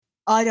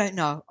I don't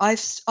know.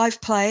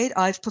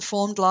 I've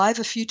performed live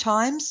a few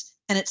times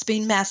and it's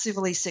been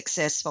massively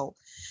successful,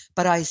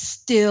 but I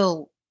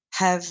still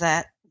have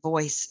that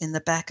voice in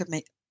the back of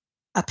me.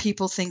 Are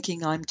people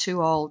thinking I'm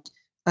too old?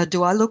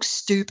 Do I look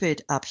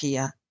stupid up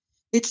here?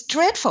 It's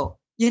dreadful,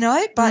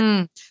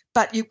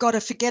 but you've got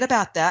to forget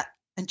about that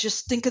and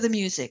just think of the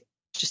music.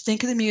 Just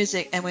think of the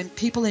music, and when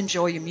people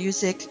enjoy your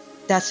music,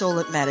 that's all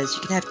that matters.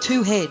 You can have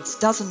two heads,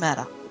 doesn't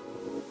matter.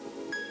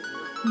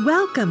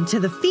 Welcome to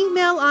the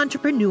Female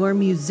Entrepreneur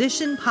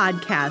Musician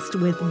Podcast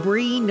with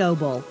Bree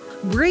Noble.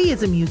 Bree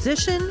is a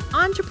musician,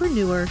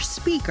 entrepreneur,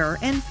 speaker,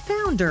 and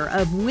founder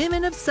of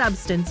Women of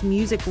Substance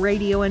Music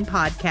Radio and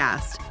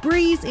Podcast.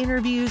 Bree's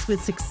interviews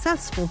with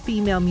successful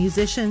female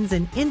musicians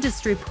and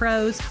industry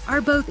pros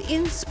are both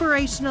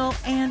inspirational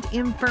and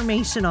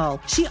informational.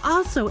 She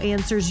also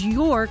answers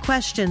your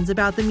questions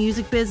about the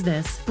music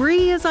business.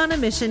 Bree is on a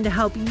mission to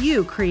help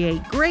you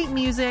create great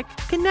music,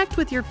 connect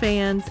with your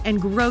fans,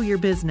 and grow your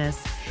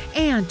business,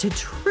 and to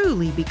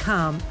truly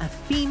become a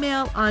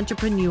female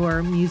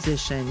entrepreneur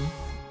musician.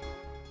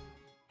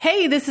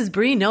 Hey, this is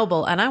Bree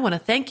Noble, and I want to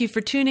thank you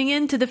for tuning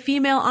in to the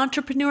Female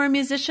Entrepreneur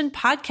Musician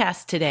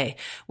Podcast today,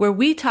 where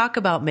we talk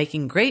about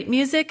making great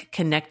music,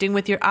 connecting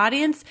with your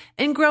audience,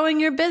 and growing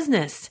your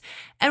business.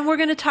 And we're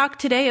going to talk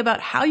today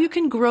about how you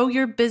can grow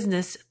your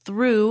business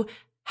through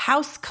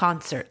house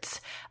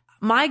concerts.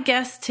 My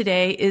guest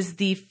today is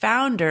the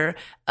founder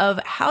of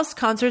House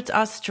Concerts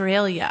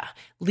Australia,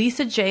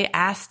 Lisa J.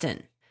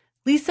 Aston.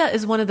 Lisa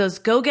is one of those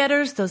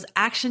go-getters, those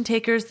action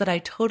takers that I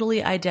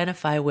totally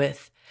identify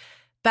with.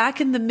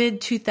 Back in the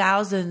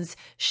mid-2000s,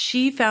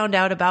 she found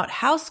out about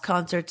house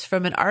concerts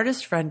from an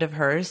artist friend of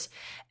hers,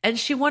 and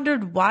she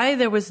wondered why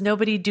there was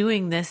nobody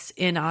doing this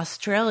in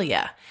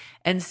Australia.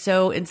 And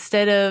so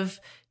instead of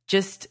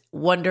just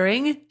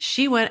wondering,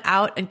 she went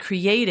out and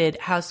created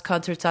House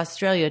Concerts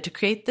Australia to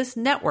create this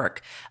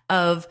network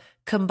of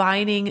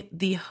combining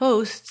the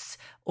hosts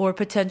or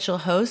potential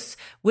hosts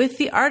with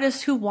the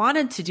artists who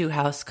wanted to do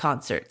house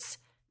concerts.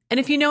 And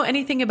if you know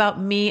anything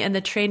about me and the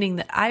training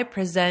that I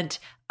present,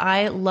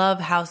 I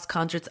love house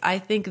concerts. I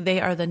think they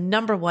are the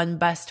number one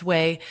best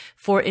way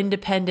for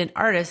independent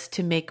artists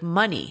to make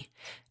money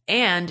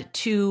and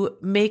to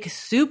make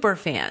super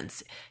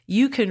fans.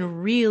 You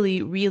can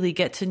really, really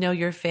get to know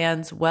your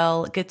fans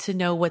well, get to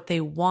know what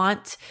they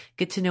want,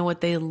 get to know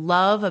what they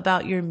love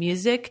about your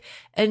music,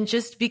 and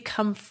just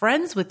become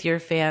friends with your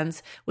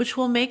fans, which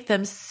will make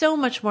them so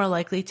much more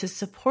likely to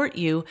support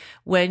you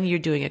when you're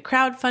doing a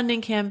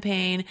crowdfunding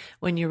campaign,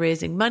 when you're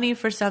raising money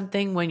for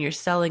something, when you're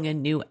selling a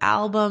new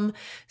album.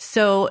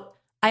 So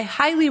I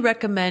highly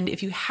recommend,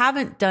 if you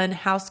haven't done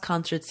house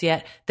concerts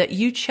yet, that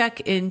you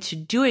check into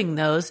doing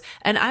those,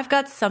 and I've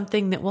got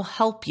something that will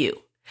help you.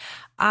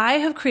 I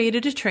have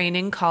created a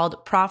training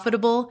called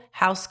Profitable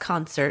House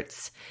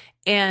Concerts,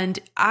 and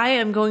I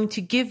am going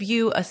to give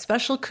you a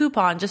special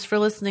coupon just for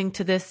listening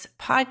to this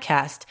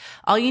podcast.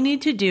 All you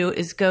need to do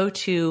is go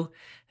to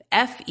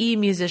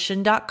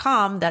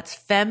FEM56.com, that's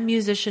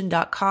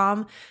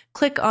FEM56.com,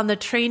 click on the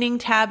training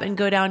tab and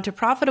go down to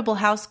Profitable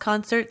House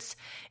Concerts.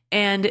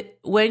 And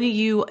when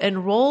you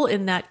enroll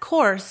in that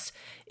course,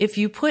 if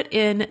you put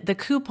in the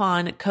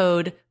coupon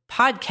code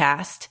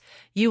podcast,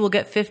 you will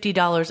get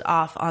 $50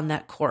 off on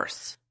that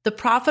course. The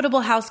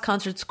Profitable House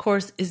Concerts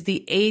course is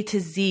the A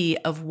to Z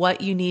of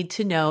what you need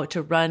to know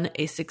to run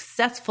a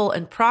successful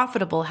and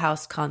profitable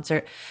house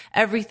concert.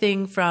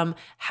 Everything from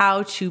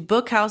how to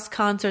book house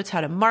concerts,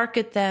 how to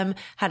market them,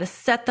 how to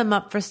set them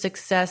up for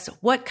success,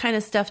 what kind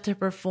of stuff to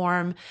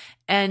perform,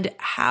 and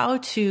how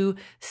to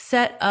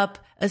set up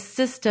a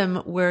system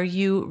where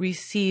you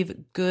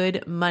receive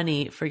good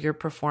money for your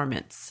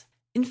performance.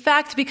 In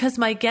fact, because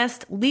my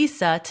guest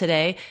Lisa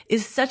today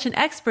is such an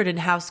expert in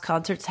house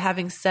concerts,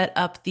 having set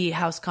up the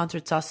House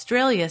Concerts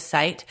Australia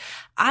site,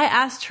 I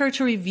asked her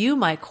to review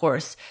my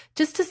course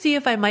just to see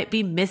if I might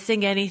be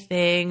missing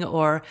anything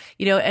or,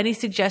 any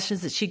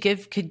suggestions that she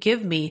could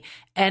give me.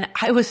 And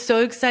I was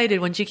so excited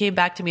when she came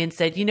back to me and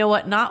said, you know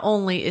what, not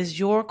only is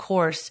your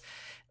course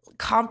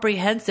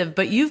comprehensive,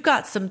 but you've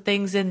got some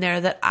things in there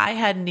that I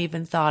hadn't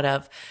even thought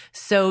of.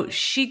 So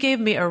she gave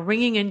me a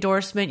ringing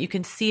endorsement. You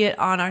can see it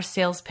on our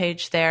sales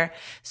page there.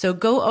 So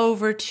go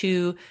over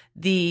to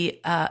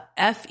the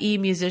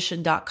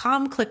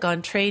FEM56.com, click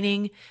on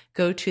training,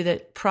 go to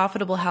the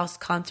Profitable House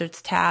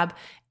Concerts tab,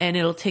 and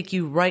it'll take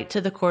you right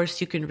to the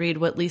course. You can read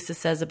what Lisa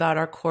says about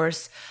our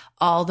course,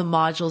 all the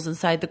modules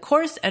inside the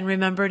course, and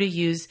remember to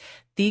use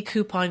the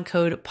coupon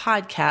code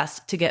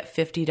podcast to get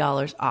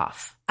 $50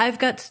 off. I've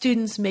got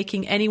students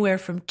making anywhere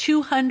from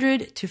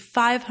 $200 to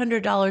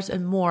 $500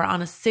 and more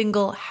on a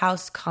single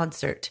house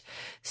concert.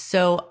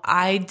 So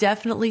I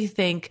definitely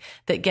think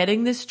that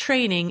getting this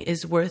training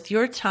is worth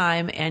your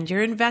time and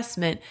your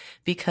investment,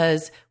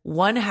 because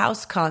one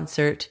house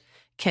concert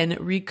can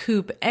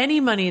recoup any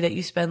money that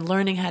you spend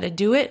learning how to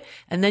do it,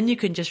 and then you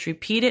can just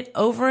repeat it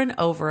over and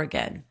over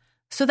again.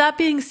 So that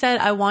being said,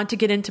 I want to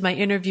get into my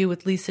interview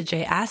with Lisa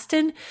J.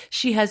 Aston.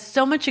 She has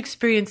so much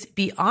experience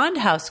beyond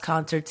house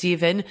concerts,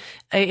 even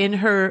in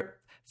her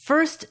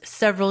first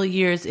several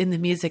years in the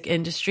music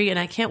industry, and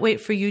I can't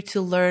wait for you to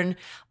learn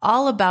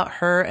all about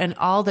her and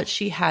all that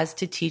she has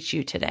to teach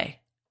you today.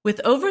 With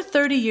over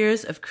 30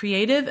 years of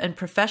creative and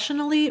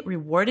professionally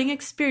rewarding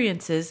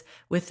experiences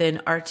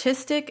within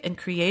artistic and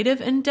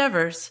creative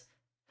endeavors,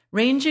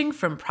 ranging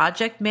from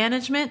project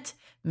management,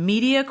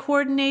 media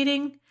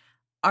coordinating,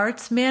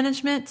 arts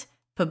management,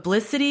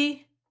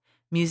 publicity,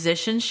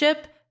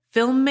 musicianship,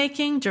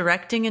 filmmaking,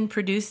 directing and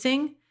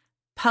producing,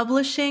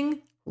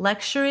 publishing,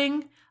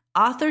 lecturing,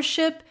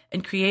 authorship,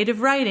 and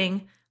creative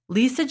writing,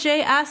 Lisa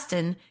J.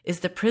 Aston is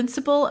the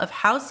principal of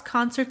House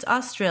Concerts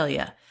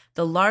Australia,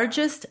 the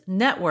largest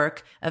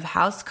network of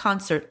house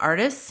concert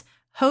artists,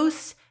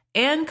 hosts,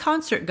 and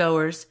concert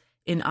goers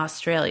in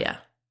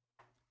Australia.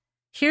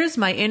 Here's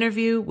my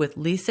interview with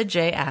Lisa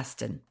J.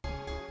 Aston.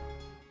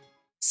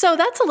 So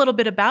that's a little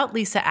bit about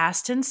Lisa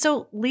Aston.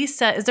 So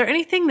Lisa, is there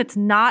anything that's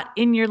not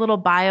in your little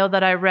bio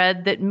that I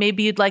read that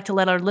maybe you'd like to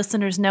let our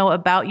listeners know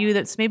about you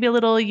that's maybe a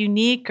little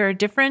unique or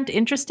different,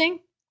 interesting?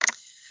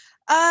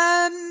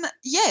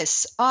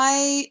 Yes,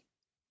 I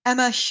am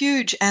a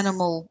huge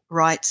animal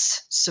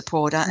rights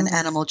supporter and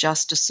animal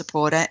justice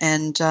supporter,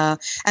 and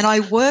I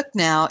work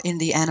now in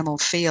the animal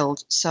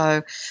field.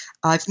 So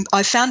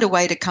I've found a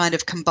way to kind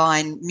of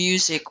combine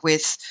music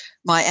with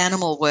my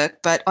animal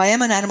work, but I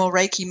am an animal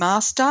Reiki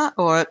master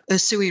or a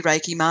Sui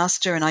Reiki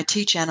master, and I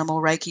teach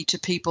animal Reiki to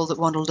people that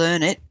want to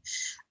learn it.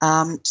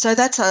 So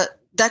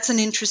that's an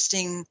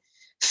interesting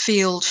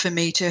field for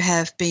me to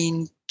have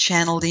been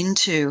channeled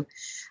into.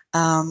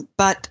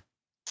 But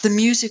the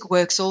music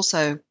works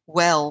also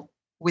well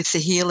with the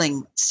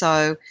healing.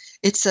 So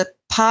it's a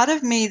part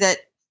of me that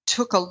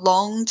took a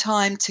long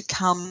time to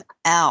come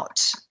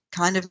out,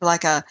 kind of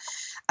like a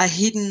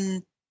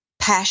hidden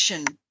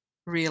passion,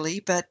 really.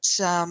 But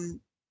I'm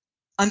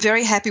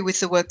very happy with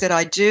the work that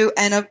I do.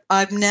 And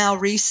I'm now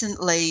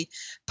recently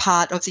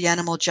part of the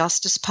Animal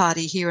Justice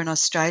Party here in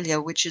Australia,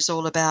 which is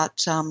all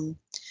about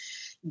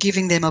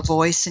giving them a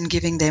voice and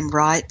giving them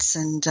rights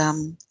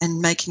and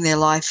making their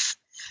life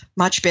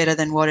much better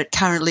than what it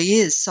currently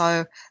is.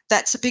 So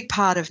that's a big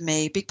part of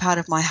me, big part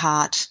of my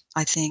heart,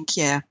 I think,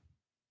 yeah.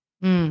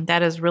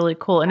 That is really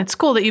cool. And it's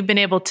cool that you've been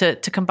able to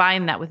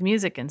combine that with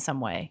music in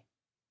some way.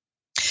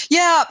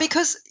 Yeah,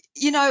 because,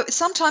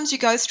 sometimes you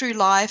go through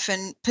life,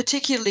 and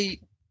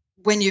particularly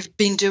when you've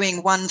been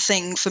doing one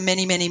thing for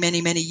many, many,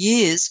 many, many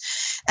years,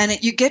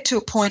 and you get to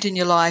a point in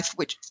your life,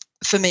 which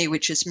for me,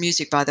 which is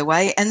music, by the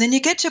way, and then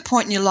you get to a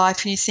point in your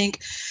life and you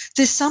think,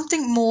 there's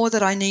something more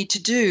that I need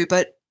to do,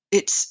 but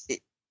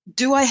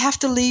do I have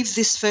to leave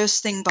this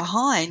first thing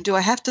behind? Do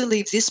I have to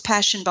leave this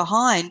passion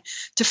behind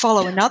to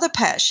follow another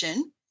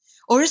passion?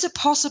 Or is it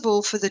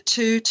possible for the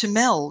two to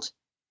meld?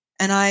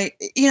 And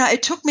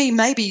it took me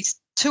maybe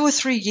 2 or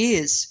 3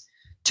 years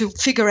to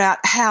figure out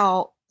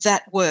how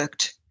that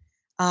worked.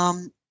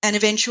 And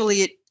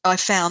eventually I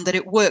found that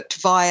it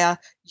worked via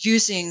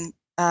using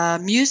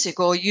music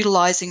or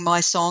utilizing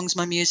my songs,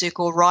 my music,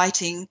 or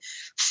writing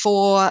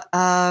for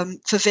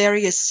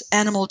various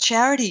animal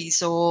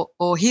charities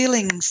or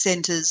healing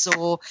centers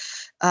or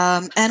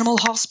animal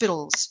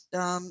hospitals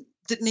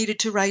that needed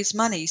to raise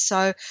money.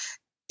 So,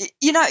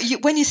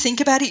 when you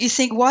think about it, you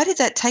think, why did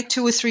that take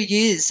 2 or 3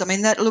 years? I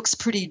mean, that looks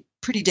pretty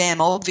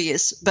damn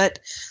obvious, but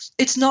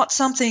it's not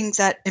something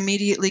that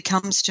immediately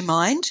comes to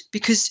mind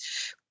because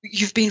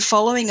you've been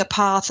following a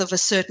path of a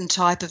certain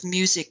type of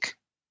music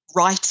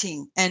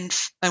writing and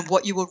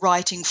what you were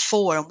writing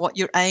for and what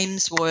your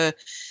aims were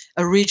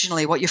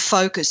originally, what your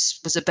focus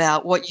was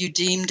about, what you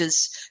deemed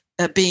as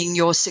being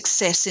your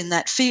success in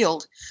that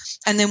field.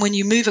 And then when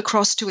you move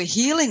across to a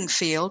healing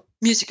field,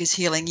 music is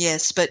healing,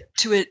 yes, but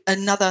to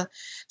another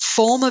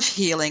form of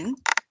healing,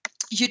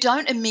 you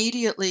don't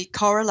immediately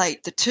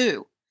correlate the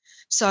two.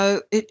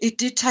 So it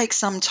did take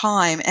some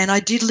time, and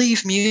I did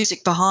leave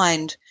music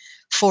behind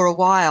for a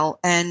while,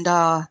 and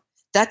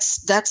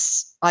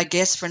that's I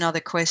guess for another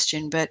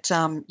question, but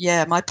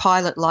my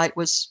pilot light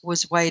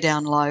was way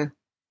down low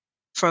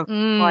for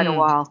quite a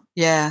while.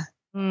 Yeah.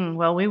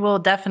 Well, we will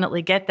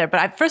definitely get there.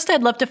 But first,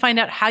 I'd love to find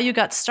out how you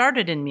got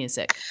started in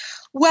music.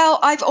 Well,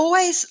 I've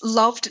always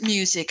loved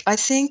music. I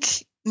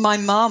think my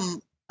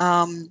mum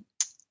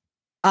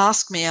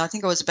asked me, I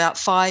think I was about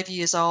 5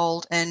 years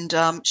old, and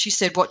she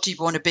said, "What do you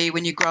want to be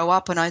when you grow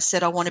up?" And I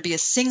said, "I want to be a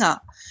singer."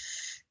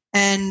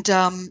 And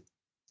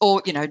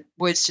or,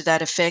 words to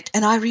that effect.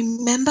 And I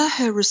remember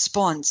her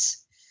response.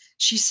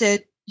 She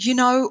said,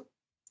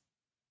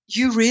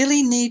 you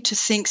really need to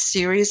think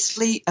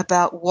seriously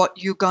about what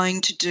you're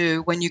going to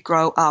do when you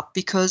grow up,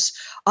 because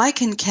I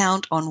can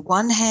count on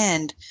one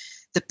hand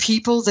the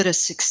people that are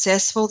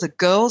successful, the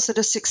girls that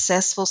are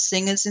successful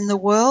singers in the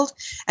world,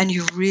 and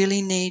you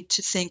really need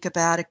to think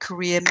about a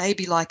career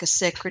maybe like a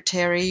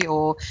secretary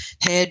or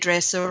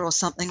hairdresser or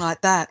something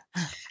like that.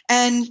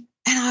 And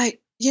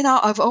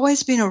I've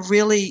always been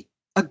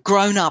a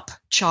grown-up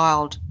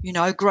child,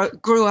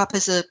 grew up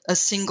as a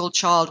single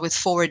child with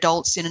 4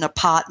 adults in an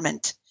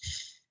apartment.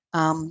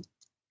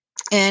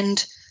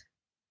 And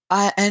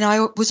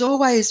I was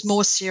always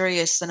more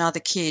serious than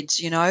other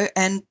kids,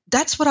 and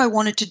that's what I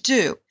wanted to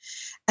do.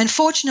 And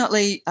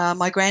fortunately,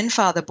 my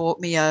grandfather bought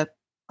me I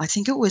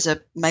think it was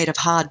made of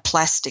hard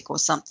plastic or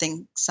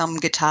something, some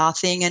guitar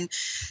thing. And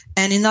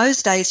in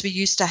those days, we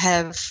used to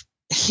have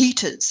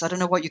heaters. I don't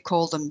know what you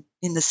call them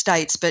in the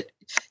States, but,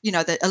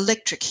 the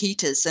electric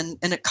heaters. And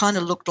it kind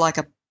of looked like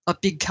a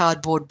big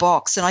cardboard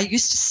box. And I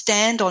used to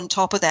stand on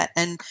top of that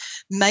and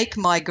make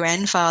my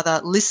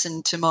grandfather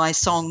listen to my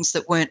songs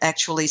that weren't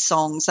actually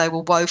songs. They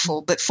were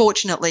woeful. But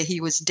fortunately,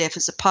 he was deaf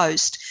as a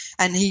post,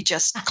 and he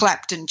just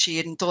clapped and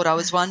cheered and thought I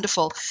was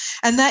wonderful.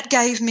 And that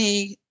gave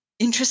me,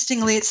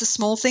 interestingly, it's the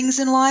small things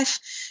in life,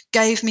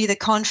 gave me the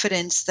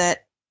confidence that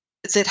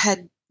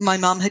my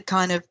mum had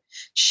kind of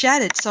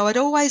shattered. So I'd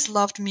always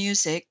loved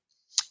music.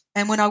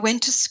 And when I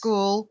went to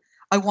school,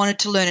 I wanted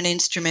to learn an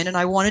instrument, and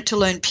I wanted to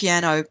learn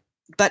piano.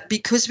 But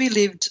because we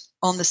lived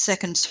on the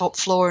second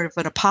floor of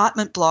an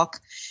apartment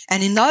block,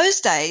 and in those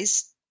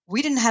days,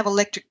 we didn't have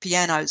electric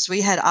pianos.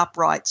 We had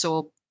uprights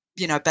or,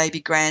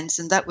 baby grands,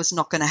 and that was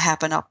not going to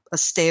happen up a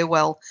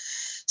stairwell.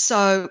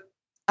 So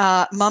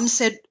Mum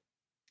said,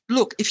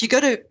 look, if you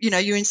go to,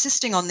 you're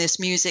insisting on this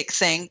music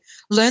thing,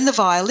 learn the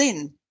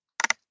violin.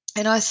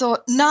 And I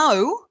thought,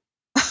 no,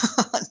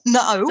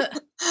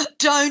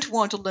 don't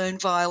want to learn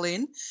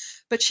violin.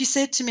 But she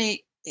said to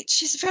me,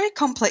 she's a very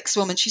complex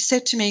woman. She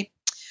said to me,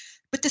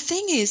 but the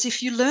thing is,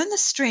 if you learn the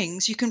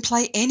strings, you can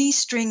play any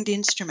stringed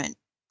instrument.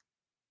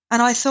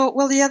 And I thought,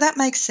 well, yeah, that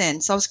makes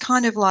sense. I was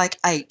kind of like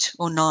 8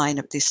 or 9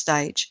 at this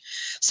stage.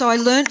 So I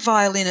learned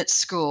violin at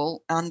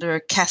school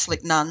under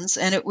Catholic nuns,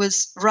 and it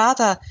was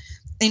rather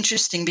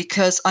interesting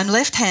because I'm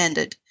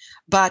left-handed,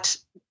 but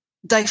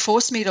they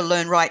forced me to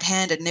learn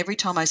right-handed, and every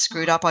time I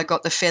screwed up, I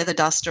got the feather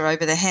duster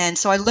over the hand.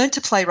 So I learned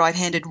to play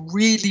right-handed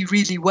really,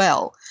 really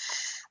well.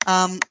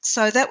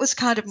 So that was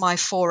kind of my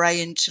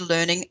foray into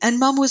learning, and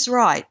Mum was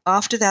right.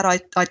 After that,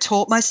 I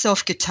taught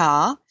myself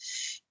guitar,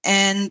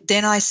 and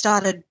then I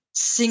started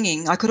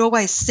singing. I could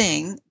always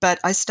sing, but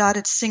I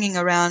started singing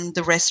around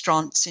the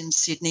restaurants in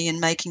Sydney and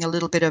making a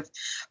little bit of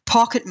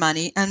pocket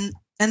money, and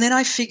then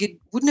I figured,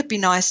 wouldn't it be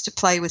nice to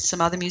play with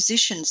some other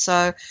musicians?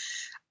 So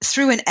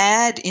through an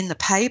ad in the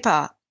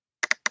paper,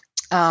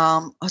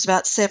 I was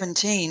about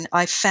 17,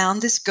 I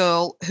found this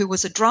girl who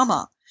was a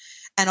drummer,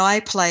 and I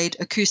played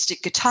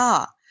acoustic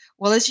guitar.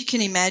 Well, as you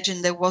can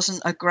imagine, there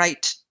wasn't a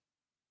great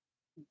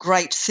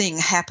thing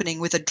happening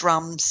with a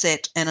drum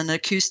set and an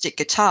acoustic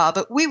guitar,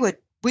 but we were,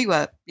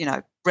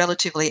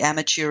 relatively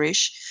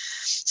amateurish.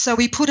 So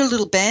we put a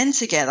little band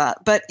together.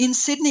 But in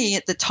Sydney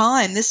at the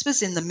time, this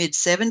was in the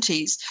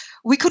mid-70s,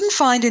 we couldn't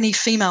find any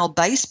female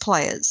bass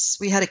players.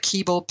 We had a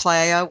keyboard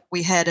player,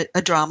 we had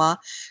a drummer,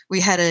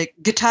 we had a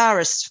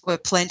guitarist, were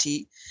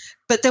plenty,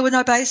 but there were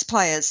no bass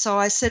players. So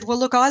I said, well,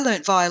 look, I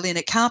learnt violin.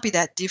 It can't be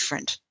that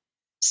different.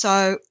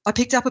 So I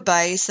picked up a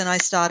bass and I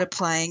started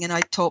playing, and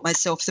I taught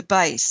myself the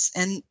bass.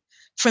 And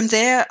from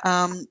there,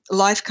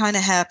 life kind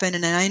of happened,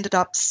 and I ended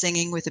up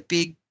singing with a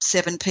big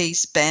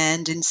 7-piece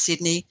band in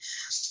Sydney.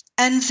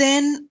 And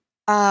then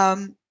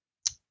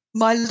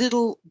my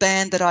little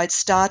band that I'd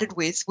started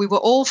with, we were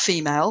all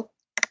female,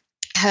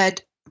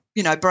 had,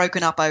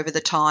 broken up over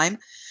the time,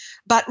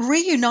 but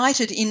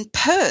reunited in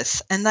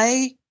Perth, and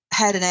they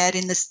had an ad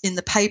in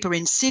the paper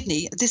in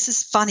Sydney. This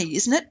is funny,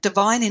 isn't it?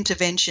 Divine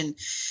intervention.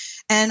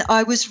 And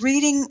I was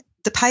reading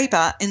the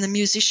paper in the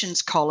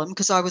musicians column,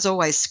 because I was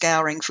always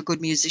scouring for good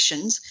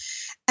musicians,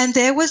 and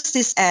there was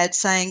this ad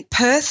saying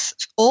Perth,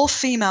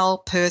 all-female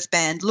Perth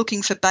band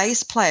looking for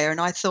bass player, and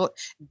I thought,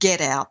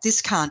 get out,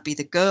 this can't be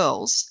the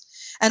girls.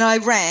 And I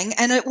rang,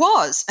 and it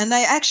was, and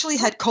they actually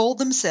had called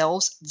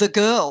themselves the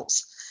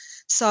Girls.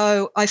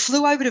 So I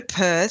flew over to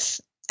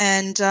Perth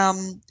and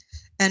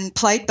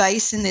played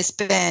bass in this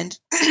band,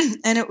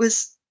 and it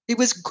was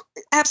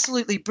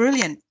absolutely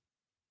brilliant.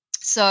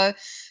 So,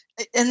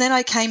 and then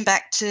I came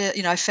back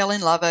to, I fell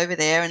in love over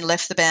there and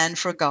left the band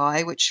for a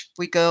guy, which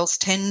we girls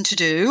tend to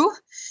do.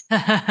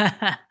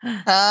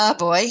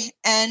 Boy.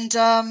 And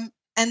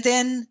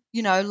then,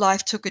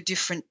 life took a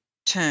different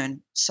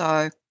turn.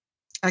 So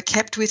I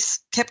kept with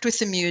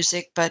the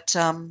music, but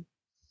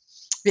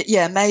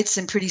yeah, made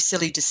some pretty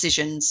silly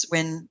decisions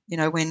when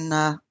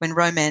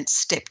romance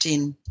stepped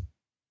in.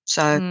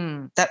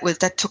 So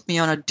that took me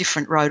on a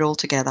different road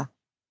altogether.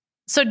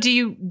 So do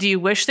you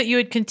wish that you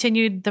had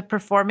continued the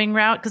performing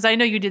route? Because I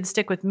know you did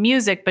stick with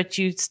music, but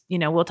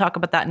we'll talk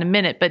about that in a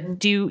minute. But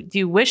do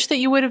you wish that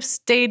you would have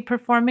stayed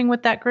performing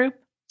with that group?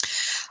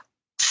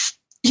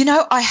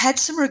 I had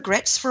some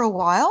regrets for a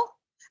while,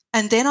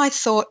 and then I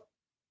thought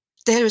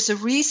there is a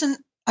reason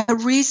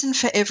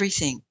for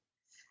everything,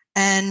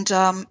 and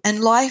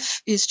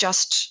life is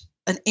just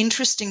an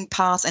interesting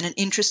path and an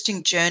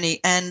interesting journey,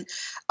 and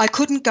I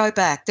couldn't go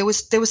back. There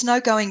was no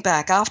going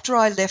back. After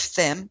I left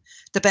them,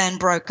 the band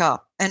broke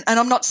up, and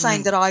I'm not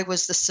saying that I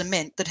was the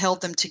cement that held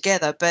them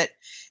together, but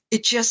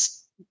it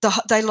just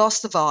they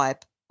lost the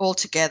vibe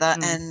altogether,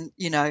 and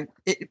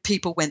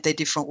people went their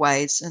different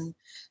ways. And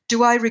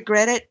do I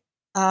regret it?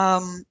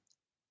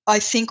 I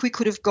think we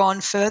could have gone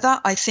further.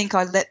 I think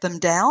I let them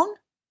down.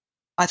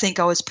 I think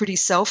I was pretty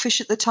selfish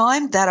at the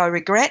time. That I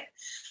regret,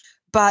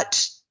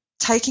 but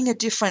taking a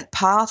different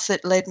path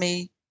that led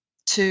me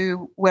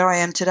to where I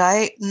am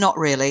today? Not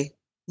really.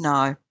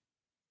 No.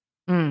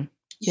 Mm.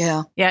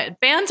 Yeah. Yeah.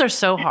 Bands are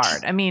so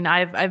hard. I mean,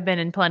 I've been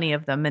in plenty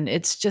of them, and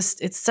it's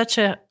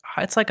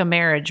like a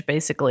marriage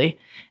basically.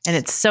 And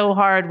it's so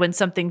hard when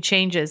something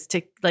changes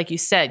to, like you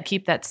said,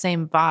 keep that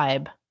same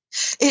vibe.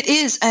 It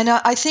is. And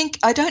I think,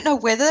 I don't know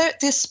whether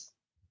this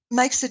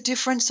makes a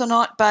difference or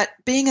not, but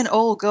being an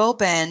all-girl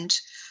band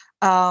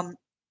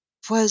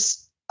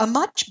was a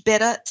much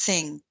better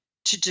thing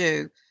to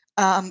do.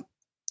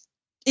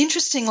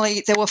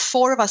 Interestingly, there were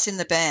 4 of us in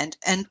the band,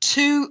 and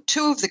two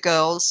of the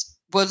girls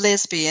were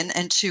lesbian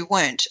and 2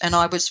 weren't, and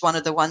I was one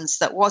of the ones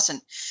that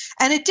wasn't.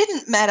 And it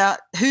didn't matter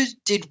who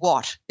did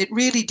what. It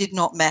really did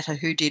not matter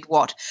who did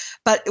what.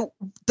 But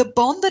the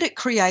bond that it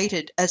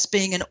created as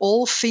being an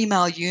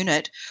all-female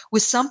unit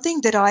was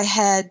something that I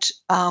had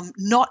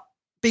not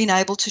been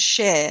able to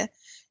share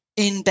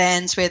in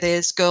bands where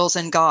there's girls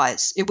and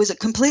guys. It was a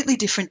completely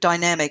different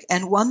dynamic,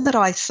 and one that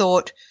I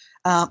thought,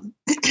 pardon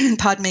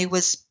me,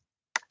 was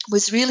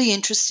really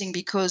interesting,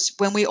 because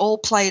when we all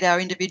played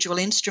our individual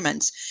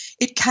instruments,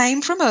 it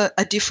came from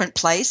a different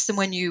place than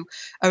when you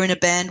are in a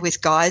band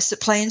with guys that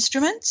play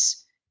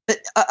instruments. But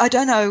I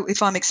don't know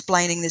if I'm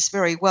explaining this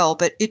very well,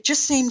 but it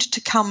just seemed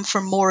to come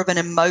from more of an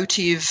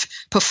emotive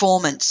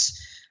performance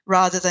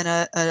rather than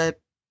a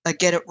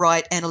get it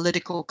right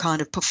analytical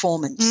kind of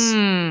performance.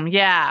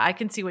 Yeah, I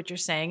can see what you're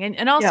saying.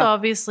 And also,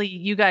 obviously,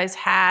 you guys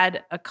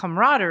had a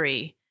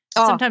camaraderie.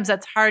 Sometimes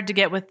that's hard to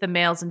get with the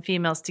males and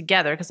females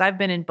together, because I've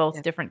been in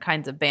both different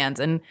kinds of bands.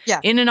 And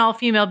in an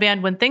all-female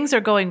band, when things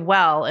are going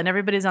well and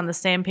everybody's on the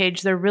same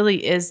page, there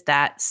really is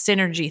that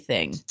synergy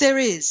thing. There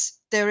is.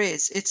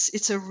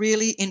 It's a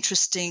really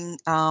interesting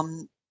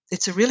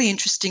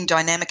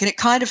dynamic, and it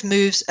kind of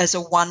moves as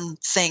a one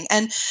thing.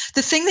 And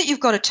the thing that you've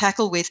got to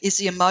tackle with is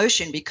the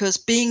emotion, because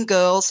being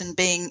girls and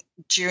being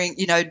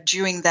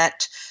during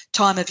that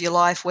time of your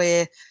life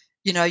where,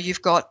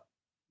 you've got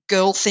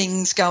girl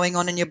things going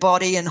on in your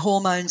body and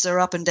hormones are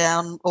up and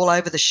down all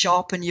over the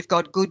shop, and you've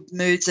got good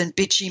moods and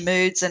bitchy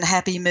moods and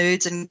happy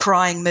moods and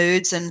crying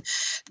moods, and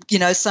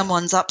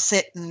someone's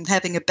upset and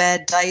having a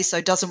bad day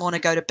so doesn't want to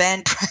go to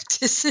band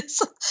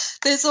practices.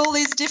 There's all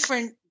these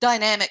different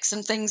dynamics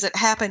and things that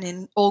happen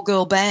in all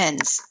girl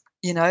bands,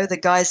 the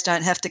guys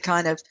don't have to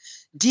kind of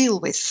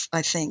deal with,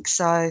 I think.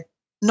 So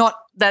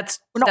that's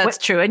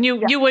true. And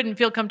you wouldn't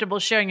feel comfortable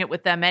sharing it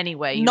with them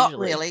anyway, usually. Not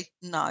really,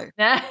 no.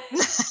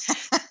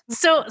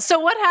 So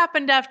what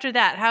happened after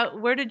that?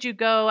 Where did you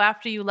go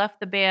after you left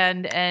the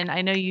band? And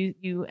I know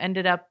you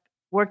ended up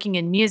working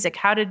in music.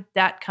 How did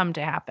that come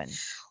to happen?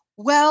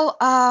 Well,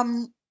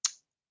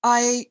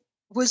 I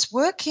was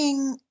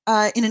working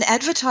in an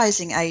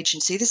advertising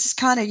agency. This is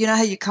kind of,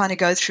 how you kind of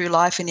go through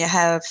life and you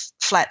have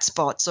flat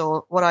spots,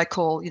 or what I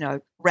call,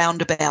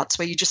 roundabouts,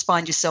 where you just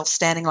find yourself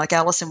standing like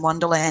Alice in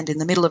Wonderland in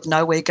the middle of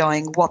nowhere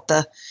going,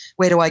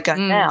 where do I go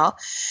now?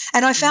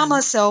 And I found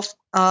myself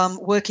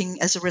working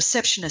as a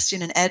receptionist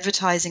in an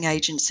advertising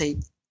agency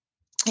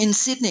in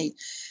Sydney.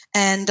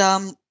 And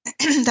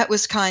that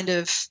was kind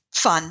of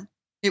fun.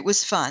 It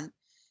was fun.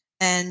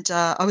 And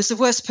I was the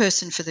worst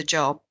person for the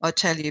job, I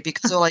tell you,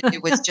 because all I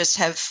did was just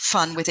have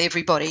fun with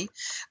everybody.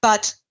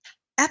 But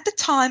at the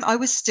time, I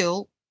was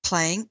still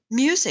playing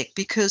music,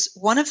 because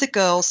one of the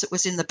girls that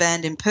was in the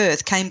band in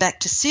Perth came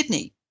back to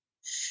Sydney,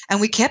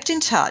 and we kept in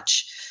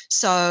touch.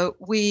 So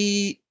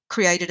we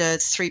created a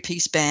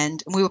 3-piece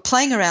band, and we were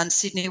playing around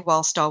Sydney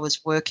whilst I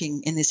was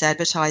working in this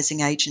advertising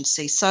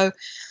agency. So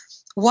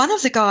one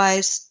of the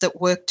guys that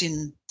worked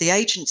in the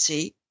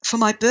agency, for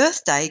my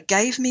birthday,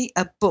 gave me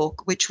a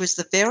book, which was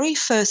the very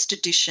first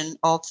edition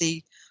of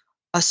the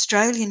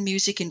Australian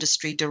Music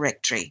Industry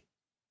Directory.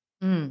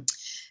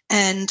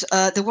 And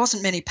there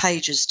wasn't many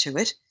pages to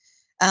it.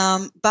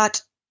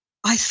 But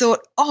I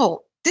thought,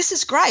 this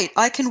is great.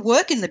 I can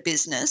work in the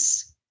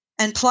business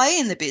and play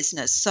in the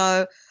business.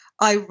 So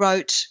I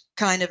wrote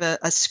kind of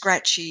a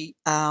scratchy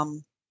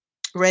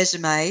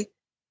resume,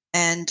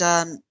 and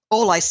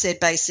all I said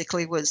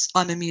basically was,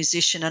 I'm a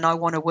musician and I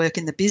want to work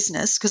in the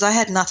business, because I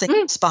had nothing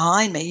else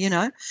behind me,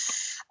 And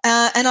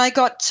I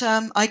got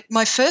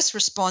my first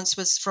response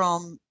was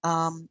from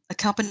a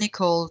company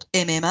called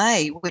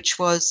MMA, which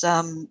was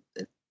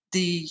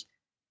the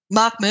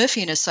Mark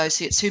Murphy and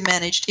Associates, who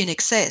managed In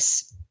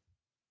Excess.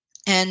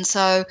 And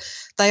so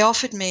they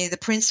offered me the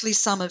princely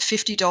sum of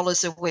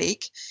 $50 a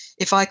week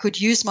if I could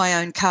use my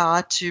own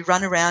car to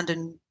run around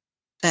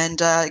and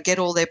get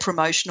all their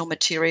promotional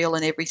material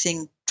and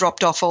everything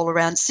dropped off all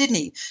around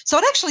Sydney. So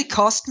it actually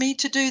cost me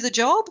to do the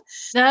job,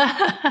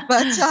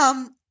 but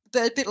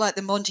a bit like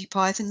the Monty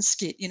Python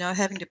skit,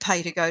 having to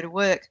pay to go to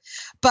work.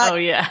 But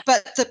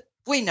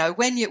we know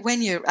when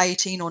you're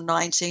 18 or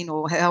 19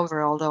 or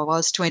however old I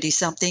was,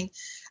 20-something,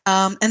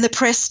 and the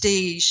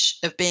prestige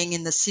of being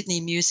in the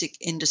Sydney music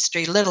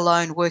industry, let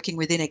alone working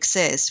with In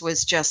Excess,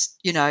 was just,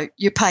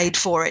 you paid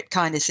for it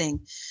kind of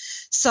thing.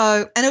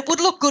 So, and it would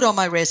look good on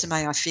my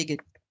resume, I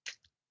figured.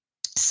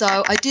 So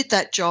So I did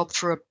that job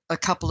for a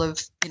couple of,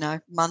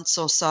 months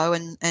or so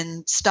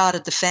and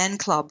started the fan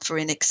club for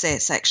In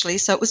Excess, actually.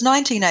 So it was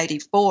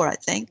 1984, I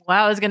think.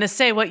 Wow, I was going to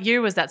say, what year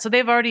was that? So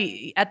they've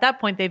already, at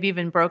that point, they've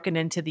even broken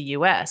into the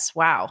US.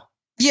 Wow.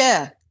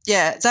 Yeah.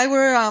 They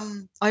were,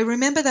 I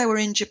remember they were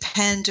in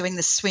Japan doing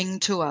the swing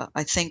tour,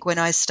 I think, when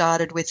I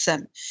started with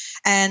them.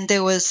 And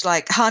there was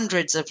like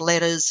hundreds of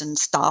letters and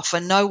stuff,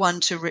 and no one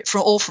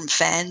all from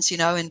fans,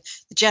 and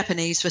the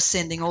Japanese were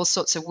sending all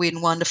sorts of weird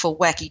and wonderful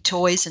wacky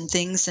toys and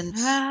things. And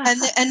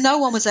no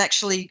one was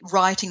actually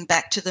writing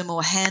back to them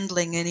or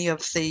handling any of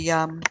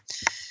the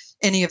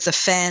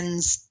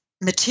fans'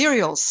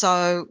 materials.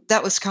 So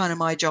that was kind of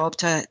my job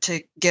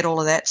to get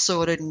all of that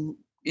sorted and,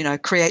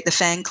 create the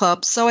fan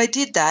club. So I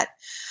did that.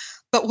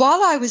 But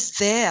while I was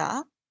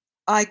there,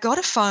 I got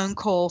a phone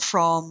call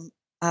from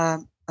a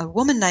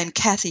woman named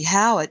Kathy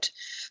Howard,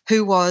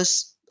 who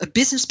was a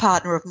business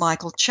partner of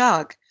Michael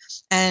Chugg.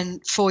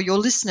 And for your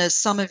listeners,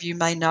 some of you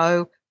may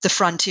know the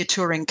Frontier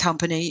Touring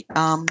Company,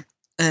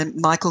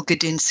 Michael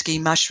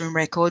Gudinski, Mushroom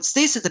Records.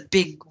 These are the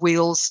big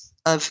wheels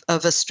of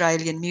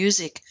Australian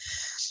music.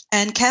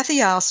 And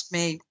Kathy asked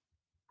me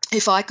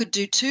if I could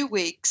do 2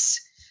 weeks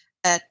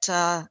at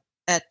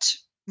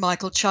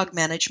Michael Chugg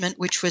Management,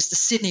 which was the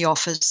Sydney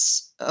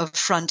office of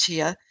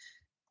Frontier,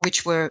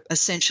 which were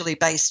essentially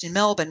based in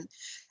Melbourne,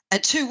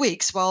 at 2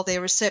 weeks while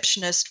their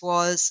receptionist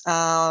was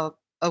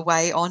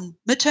away on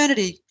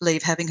maternity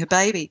leave having her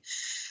baby.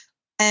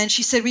 And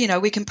she said,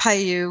 well, we can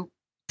pay you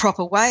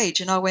proper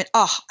wage. And I went,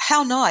 oh,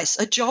 how nice,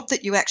 a job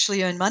that you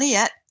actually earn money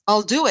at,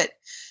 I'll do it.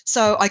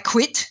 So I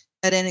quit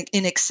at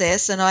In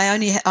Excess, and I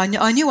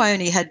knew I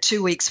only had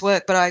 2 weeks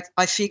work, but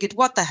I figured,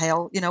 what the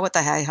hell, what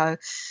the hey-ho.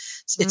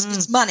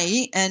 It's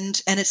money and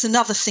it's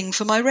another thing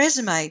for my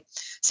resume.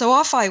 So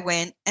off I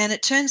went, and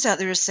it turns out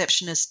the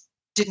receptionist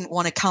didn't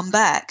want to come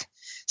back.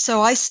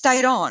 So I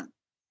stayed on,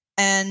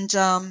 and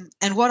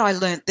what I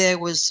learnt there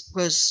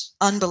was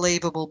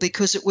unbelievable,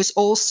 because it was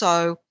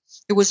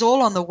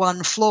all on the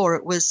one floor.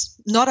 It was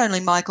not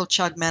only Michael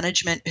Chugg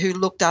Management, who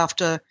looked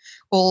after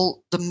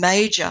all the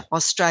major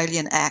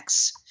Australian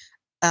acts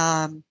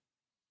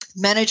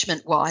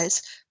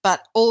management-wise,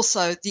 but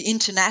also the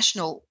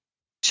international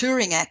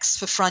touring acts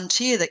for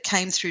Frontier that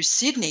came through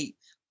Sydney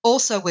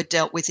also were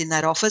dealt with in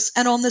that office.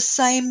 And on the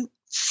same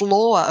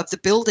floor of the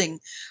building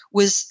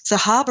was the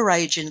Harbour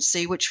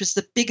Agency, which was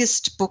the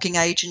biggest booking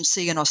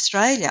agency in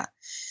Australia.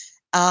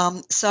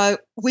 So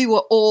we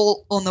were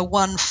all on the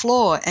one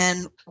floor,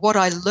 and what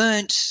I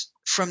learnt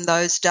from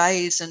those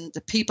days and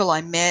the people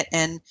I met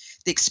and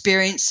the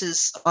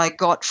experiences I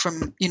got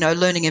from,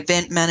 learning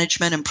event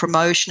management and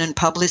promotion and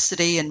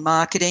publicity and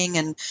marketing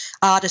and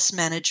artist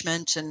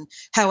management and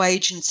how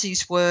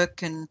agencies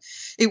work, and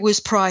it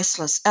was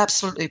priceless,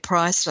 absolutely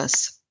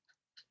priceless.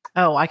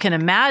 Oh, I can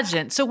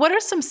imagine. So what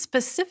are some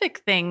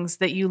specific things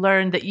that you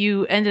learned that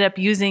you ended up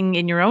using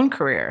in your own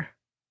career?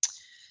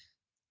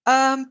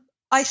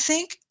 I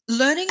think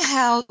learning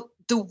how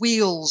the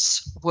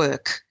wheels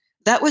work,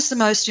 that was the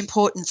most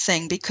important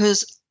thing,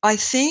 because I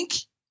think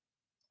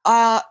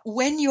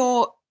when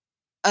you're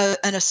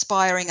an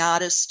aspiring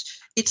artist,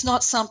 it's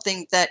not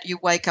something that you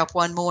wake up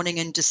one morning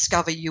and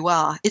discover you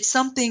are. It's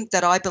something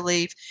that I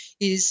believe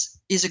is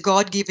a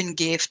God-given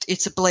gift.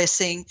 It's a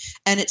blessing,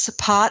 and it's a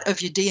part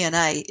of your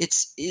DNA.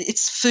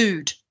 It's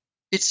food.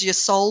 It's your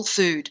soul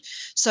food.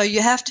 So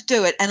you have to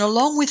do it. And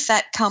along with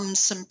that comes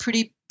some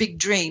pretty big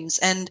dreams.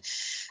 And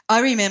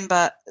I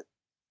remember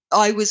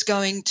I was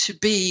going to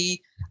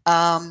be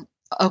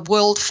a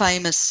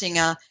world-famous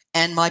singer,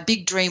 and my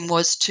big dream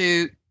was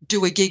to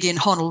do a gig in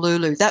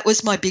Honolulu. That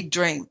was my big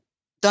dream.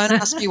 Don't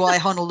ask me why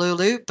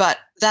Honolulu, but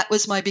that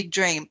was my big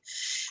dream.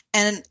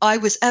 And I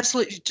was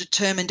absolutely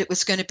determined it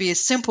was going to be a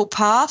simple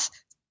path.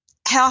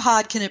 How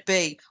hard can it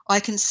be? I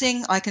can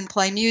sing, I can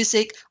play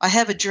music, I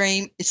have a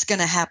dream, it's going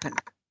to happen.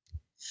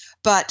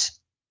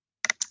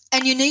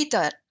 And you need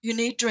that. You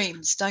need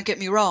dreams, don't get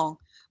me wrong.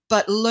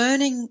 But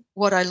learning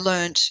what I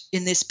learned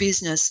in this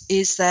business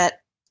is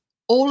that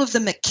all of the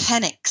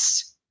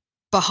mechanics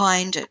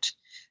behind it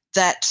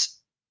that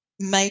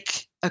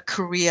make a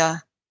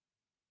career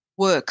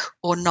work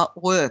or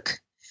not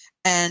work,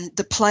 and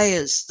the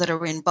players that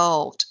are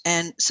involved.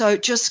 And so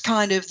just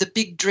kind of the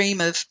big dream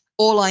of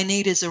all I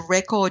need is a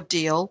record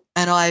deal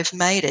and I've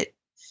made it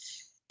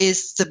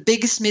is the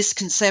biggest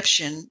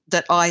misconception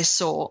that I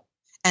saw,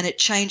 and it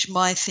changed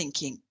my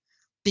thinking,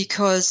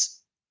 because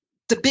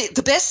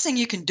the best thing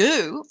you can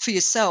do for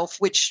yourself,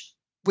 which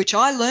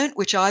I learned,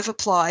 which I've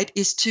applied,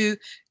 is to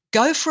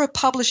go for a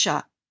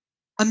publisher,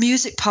 a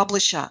music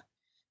publisher,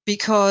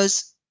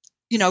 because,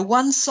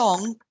 one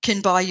song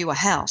can buy you a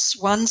house.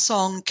 One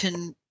song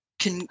can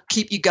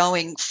keep you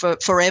going for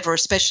forever,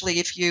 especially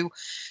if you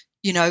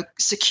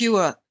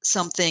secure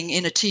something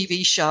in a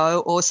TV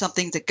show or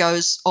something that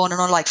goes on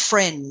and on, like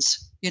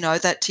Friends,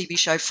 that TV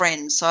show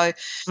Friends. So,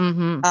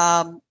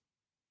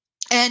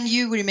 and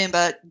you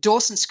remember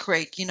Dawson's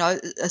Creek,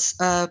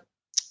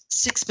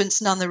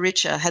 Sixpence None the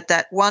Richer had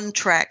that one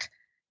track,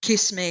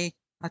 Kiss Me.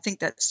 I think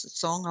that's the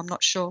song. I'm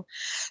not sure.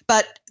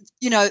 But,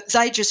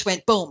 they just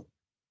went boom.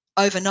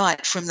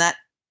 overnight from that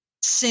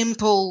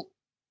simple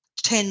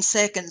 10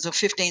 seconds or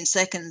 15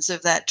 seconds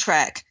of that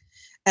track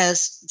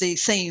as the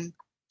theme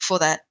for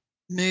that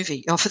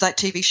movie, or for that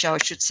TV show, I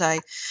should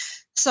say.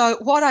 So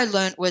what I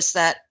learned was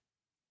that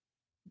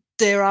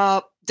there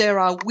are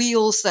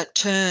wheels that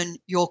turn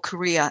your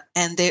career,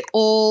 and they're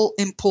all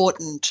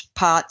important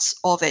parts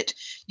of it.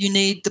 You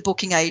need the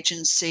booking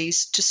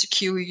agencies to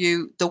secure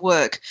you the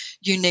work.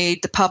 You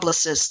need the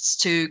publicists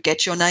to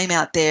get your name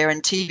out there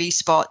and TV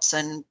spots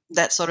and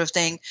that sort of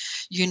thing.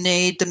 You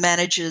need the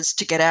managers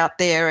to get out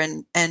there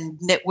and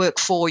network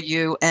for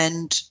you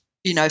and,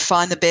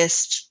 find the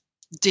best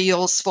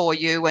deals for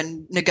you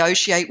and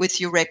negotiate with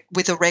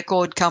with a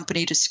record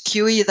company to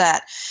secure you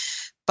that.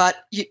 But,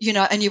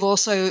 and you've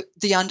also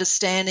the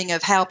understanding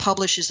of how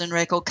publishers and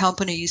record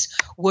companies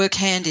work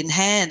hand in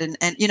hand and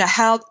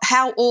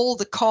how all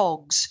the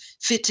cogs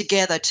fit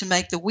together to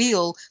make the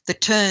wheel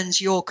that turns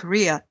your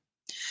career.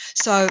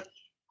 So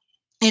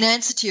in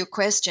answer to your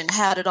question,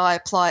 how did I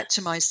apply it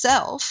to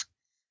myself?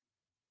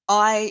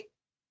 I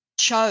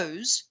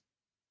chose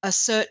a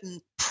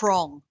certain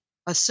prong,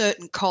 a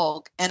certain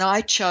cog, and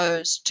I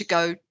chose to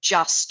go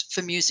just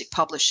for music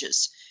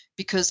publishers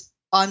because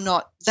I'm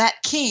not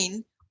that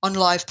keen on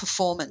live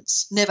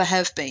performance, never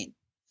have been.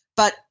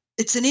 But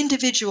it's an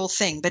individual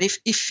thing. But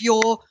if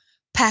your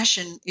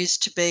passion is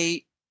to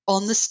be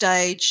on the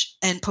stage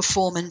and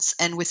performance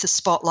and with the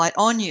spotlight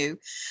on you,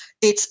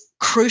 it's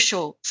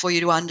crucial for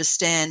you to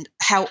understand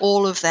how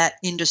all of that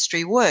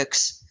industry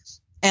works.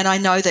 And I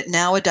know that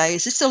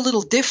nowadays it's a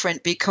little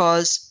different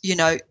because,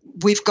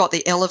 we've got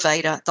the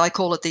elevator. I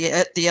call it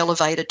the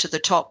elevator to the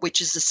top,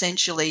 which is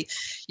essentially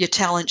your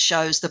talent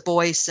shows, The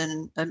Voice,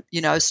 and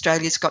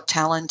Australia's Got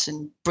Talent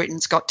and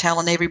Britain's Got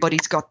Talent.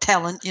 Everybody's got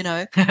talent,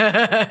 and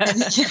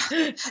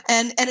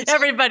it's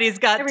everybody's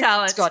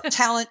got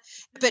talent.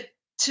 But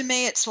to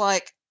me, it's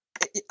like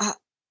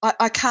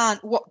I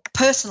can't.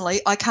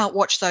 Personally, I can't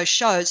watch those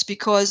shows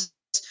because,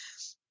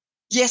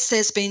 yes,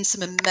 there's been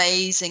some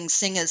amazing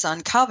singers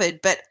uncovered,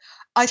 but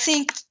I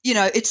think,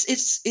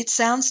 it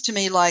sounds to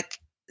me like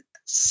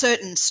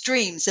certain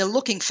streams, they're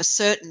looking for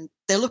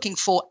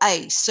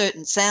a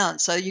certain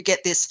sound. So you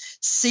get this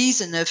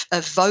season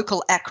of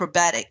vocal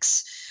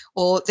acrobatics,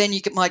 or then you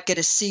might get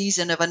a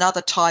season of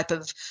another type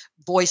of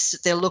voice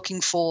that they're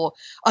looking for.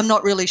 I'm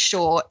not really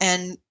sure.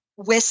 And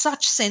we're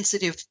such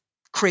sensitive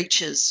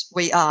creatures,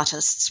 we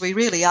artists, we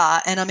really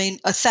are. And I mean,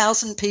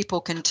 1,000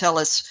 people can tell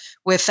us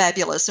we're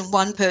fabulous and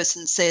one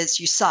person says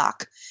you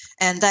suck,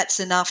 and that's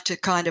enough to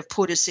kind of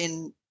put us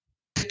in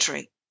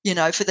purgatory,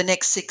 for the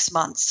next 6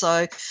 months.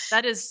 So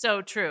that is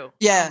so true.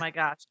 Yeah. Oh my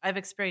gosh, I've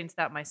experienced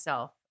that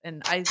myself,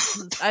 and I'm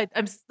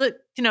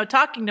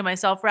talking to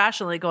myself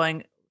rationally,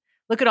 going,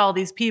 look at all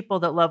these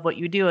people that love what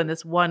you do, and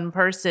this one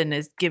person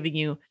is giving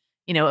you,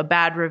 a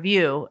bad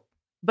review.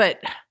 But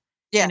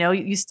yeah,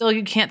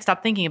 you can't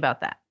stop thinking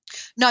about that.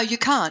 No, you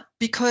can't,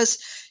 because,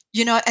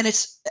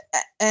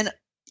 and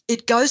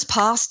it goes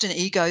past an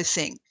ego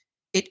thing.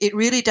 It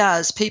really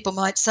does. People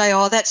might say,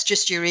 oh, that's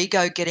just your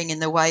ego getting in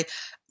the way.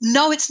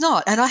 No, it's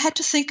not. And I had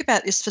to think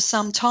about this for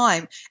some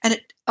time.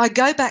 And I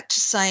go back to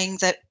saying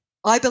that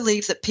I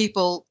believe that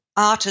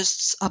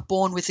artists are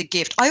born with a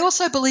gift. I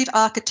also believe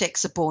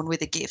architects are born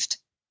with a gift.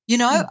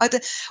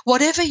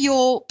 Whatever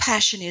your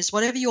passion is,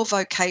 whatever your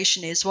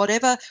vocation is,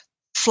 whatever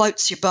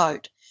floats your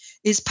boat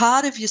is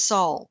part of your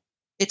soul.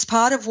 It's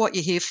part of what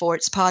you're here for.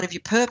 It's part of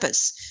your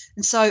purpose.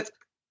 And so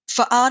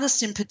for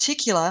artists in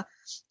particular,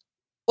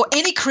 or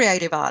any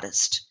creative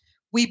artist,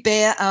 we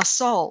bear our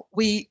soul.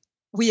 We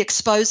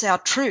expose our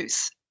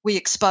truth. We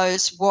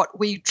expose what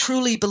we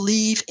truly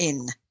believe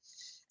in.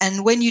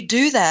 And when you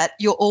do that,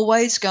 you're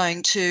always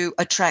going to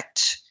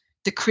attract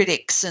the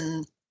critics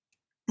and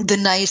the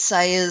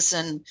naysayers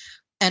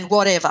and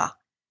whatever.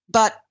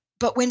 But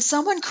when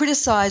someone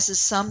criticizes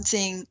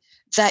something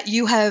that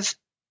you have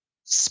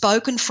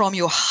spoken from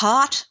your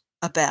heart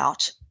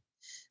about,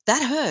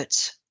 that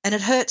hurts, and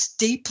it hurts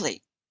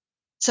deeply.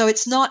 So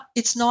it's not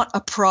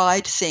a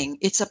pride thing,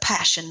 it's a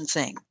passion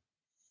thing.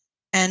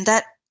 And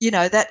that,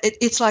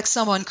 it's like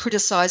someone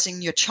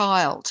criticizing your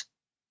child,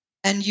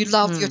 and you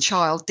love your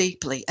child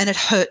deeply, and it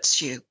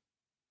hurts you.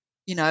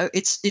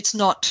 It's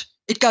not,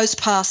 it goes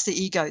past the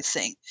ego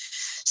thing.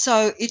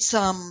 So it's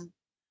let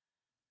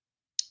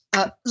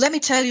me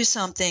tell you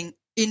something.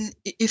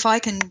 If I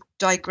can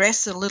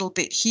digress a little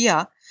bit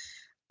here,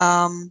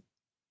 I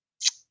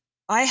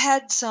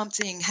had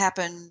something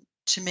happen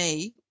to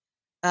me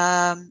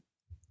some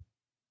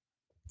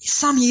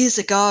years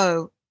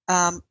ago.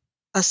 A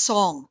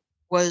song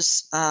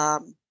was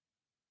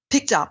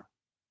picked up,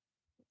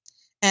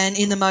 and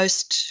in the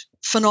most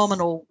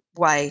phenomenal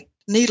way,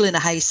 needle in a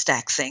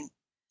haystack thing.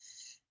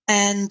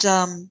 And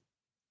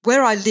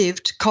where I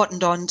lived,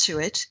 cottoned onto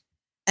it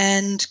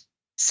and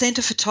sent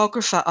a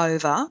photographer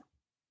over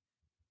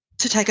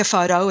to take a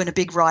photo and a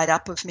big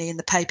write-up of me in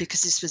the paper,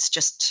 because this was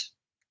just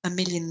a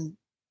million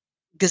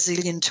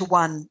gazillion to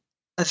one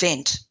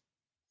event.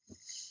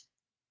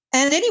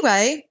 And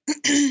anyway,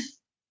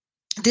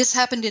 this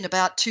happened in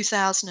about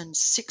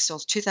 2006 or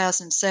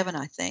 2007,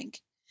 I think.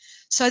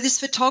 So this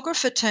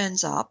photographer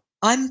turns up.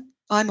 I'm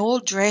all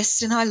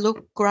dressed and I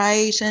look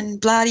great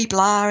and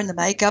blah-de-blah and the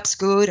makeup's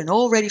good and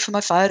all ready for my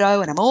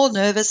photo and I'm all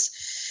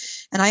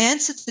nervous. And I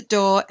answered the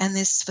door and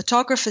this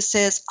photographer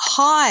says,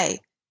 "Hi,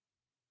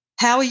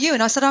 how are you?"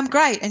 And I said, "I'm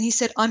great." And he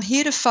said, "I'm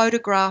here to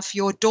photograph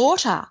your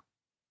daughter."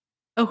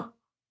 Oh.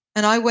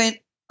 And I went,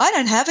 "I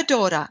don't have a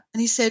daughter."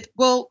 And he said,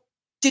 "Well,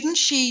 didn't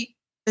she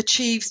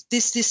achieve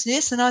this, this,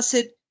 this?" And I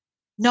said,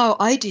 "No,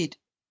 I did."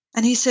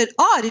 And he said,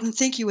 "Oh, I didn't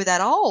think you were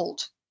that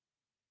old."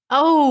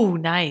 Oh,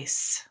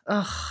 nice.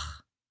 Ugh.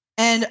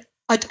 And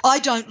I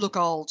don't look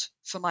old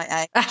for my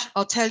age.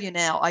 I'll tell you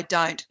now, I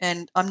don't.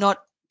 And I'm not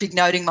big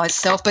noting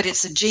myself, but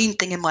it's a gene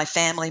thing in my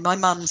family. My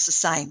mum's the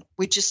same.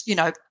 We just,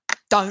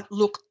 don't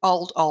look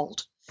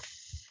old.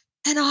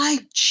 And I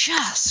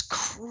just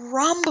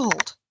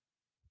crumbled.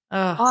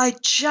 Ugh. I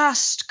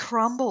just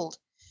crumbled.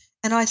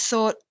 And I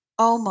thought,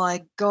 oh,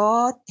 my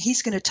God,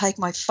 he's going to take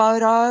my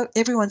photo.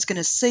 Everyone's going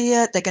to see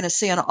it. They're going to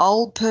see an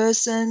old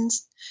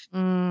person's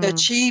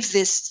achieve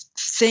this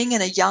thing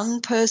in a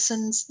young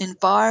person's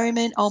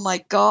environment. Oh,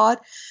 my God.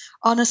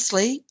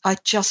 Honestly, I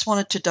just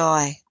wanted to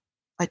die.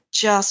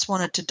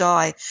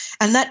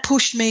 And that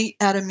pushed me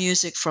out of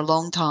music for a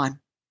long time.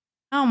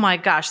 Oh, my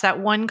gosh. That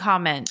one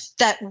comment.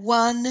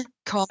 Oh,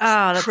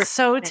 that's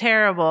so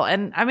terrible.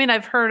 And I mean,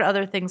 I've heard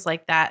other things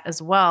like that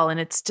as well. And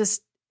it's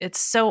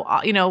so,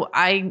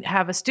 I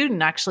have a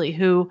student actually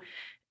who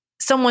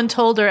someone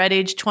told her at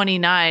age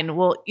 29,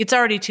 well, it's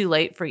already too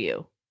late for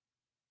you.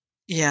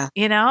 Yeah.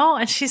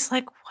 And she's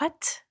like,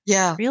 what?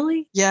 Yeah.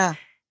 Really? Yeah.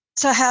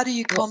 So how do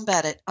you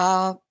combat it?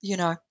 How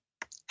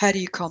do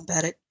you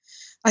combat it?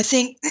 I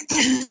think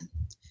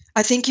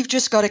you've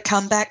just got to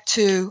come back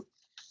to,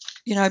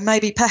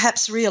 maybe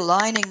perhaps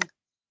realigning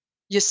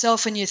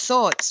yourself and your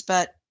thoughts.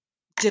 But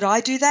did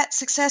I do that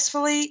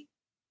successfully?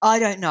 I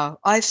don't know.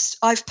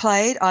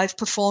 I've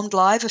performed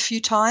live a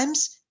few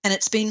times and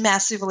it's been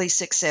massively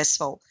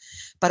successful,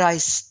 but I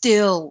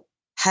still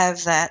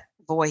have that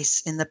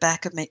voice in the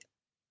back of me.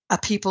 Are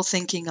people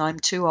thinking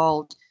I'm too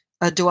old?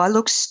 Do I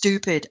look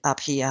stupid up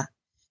here?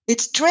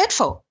 It's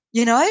dreadful,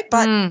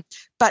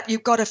 but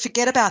you've got to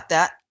forget about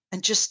that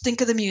and just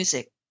think of the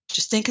music.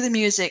 Just think of the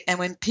music. And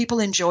when people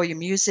enjoy your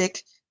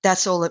music,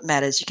 that's all that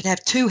matters. You can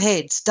have two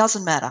heads.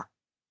 Doesn't matter.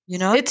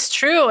 It's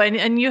true.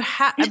 And you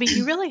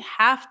you really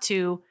have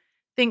to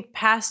think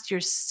past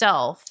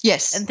yourself.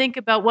 Yes. And think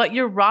about what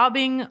you're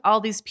robbing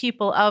all these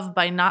people of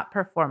by not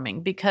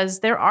performing, because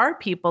there are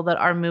people that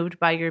are moved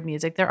by your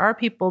music. There are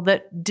people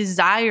that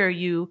desire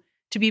you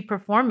to be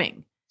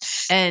performing.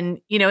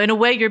 And, in a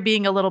way you're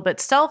being a little bit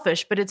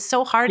selfish, but it's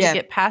so hard to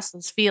get past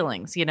those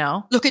feelings,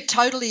 Look, it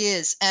totally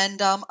is.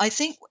 And I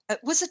think,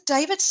 was it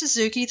David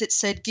Suzuki that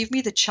said, "Give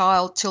me the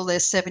child till they're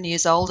 7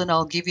 years old and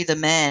I'll give you the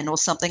man," or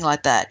something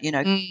like that,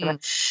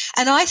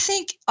 And I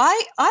think,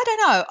 I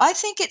don't know, I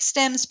think it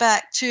stems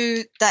back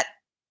to that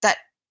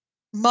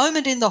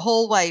moment in the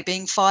hallway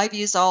being 5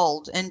 years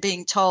old and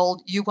being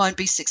told you won't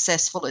be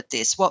successful at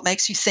this. What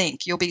makes you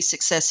think you'll be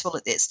successful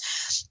at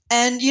this?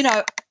 And,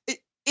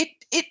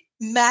 it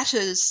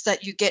matters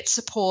that you get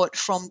support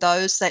from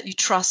those that you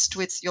trust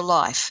with your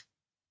life,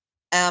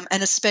 and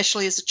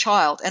especially as a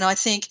child. And I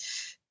think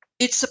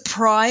it's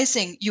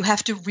surprising you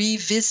have to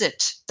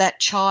revisit that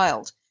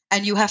child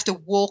and you have to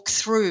walk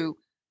through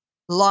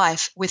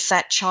life with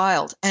that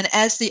child. And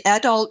as the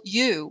adult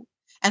you,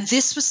 and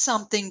this was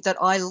something that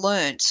I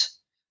learnt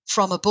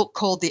from a book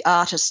called The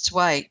Artist's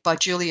Way by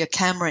Julia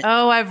Cameron.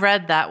 Oh, I've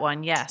read that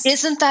one, yes.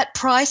 Isn't that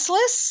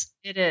priceless?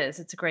 It is.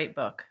 It's a great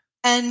book.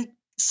 And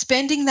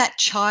spending that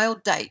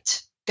child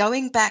date,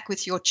 going back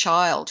with your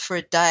child for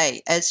a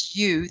day as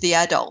you, the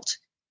adult,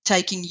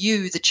 taking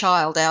you, the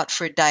child, out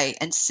for a day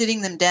and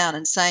sitting them down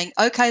and saying,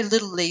 "Okay,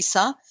 little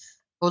Lisa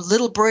or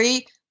little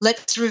Bree,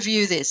 let's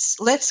review this.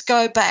 Let's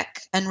go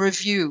back and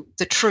review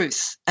the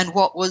truth and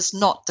what was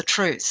not the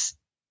truth.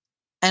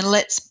 And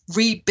let's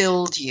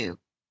rebuild you."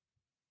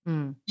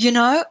 And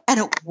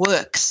it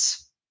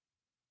works.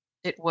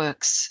 It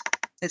works.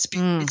 It's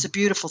a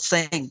beautiful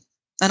thing.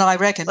 And I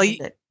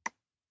recommend it.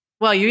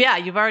 Well,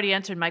 you've already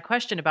answered my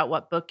question about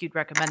what book you'd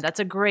recommend. That's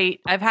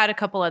I've had a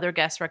couple other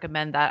guests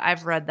recommend that.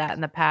 I've read that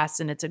in the past,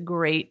 and it's a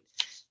great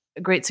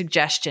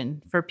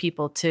suggestion for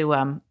people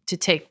to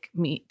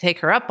take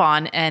her up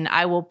on. And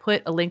I will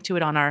put a link to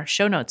it on our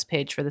show notes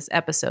page for this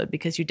episode,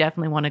 because you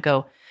definitely want to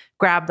go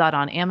grab that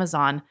on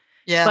Amazon.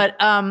 Yeah. But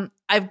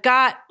I've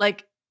got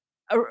like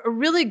a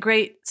really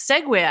great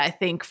segue, I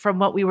think, from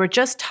what we were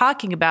just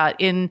talking about,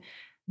 in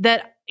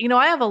that,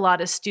 I have a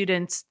lot of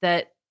students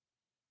that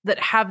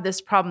have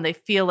this problem. They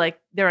feel like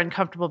they're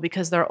uncomfortable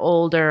because they're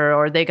older,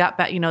 or they got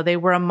back, they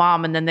were a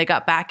mom and then they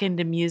got back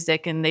into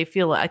music and they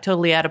feel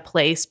totally out of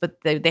place,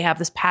 but they have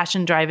this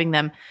passion driving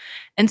them.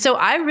 And so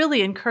I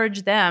really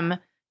encourage them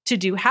to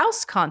do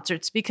house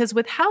concerts, because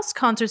with house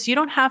concerts, you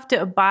don't have to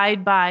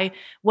abide by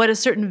what a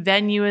certain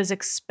venue is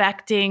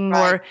expecting,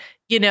 right,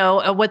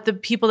 or, what the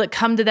people that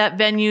come to that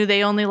venue,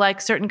 they only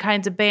like certain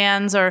kinds of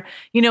bands, or,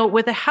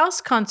 with a house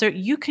concert,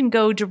 you can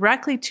go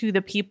directly to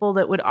the people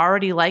that would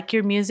already like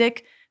your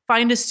music,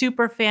 find a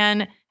super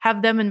fan,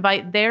 have them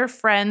invite their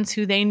friends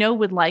who they know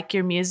would like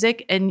your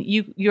music, and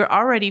you're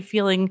already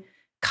feeling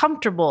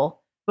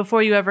comfortable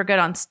before you ever get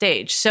on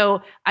stage.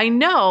 So I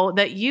know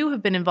that you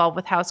have been involved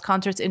with house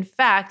concerts. In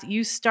fact,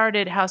 you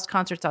started House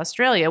Concerts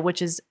Australia,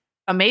 which is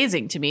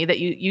amazing to me that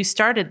you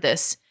started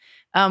this.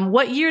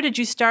 What year did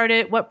you start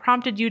it? What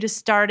prompted you to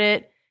start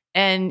it?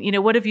 And,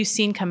 what have you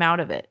seen come out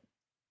of it?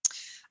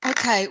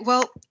 Okay,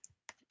 well,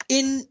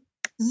 in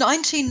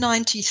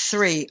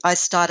 1993, I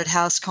started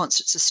House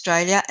Concerts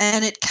Australia,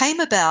 and it came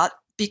about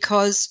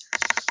because,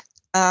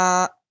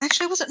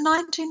 actually, was it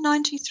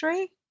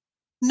 1993?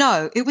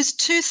 No, it was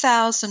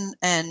 2000,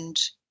 and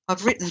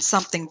I've written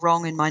something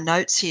wrong in my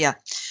notes here.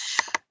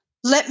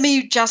 Let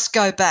me just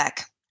go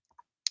back.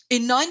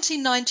 In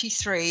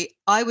 1993,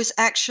 I was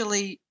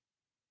actually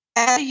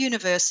at a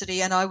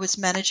university and I was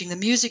managing the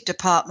music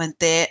department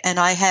there, and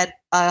I had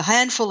a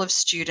handful of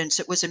students.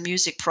 It was a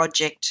music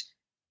project,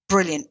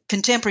 brilliant,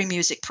 contemporary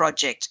music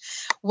project.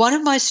 One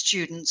of my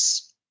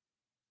students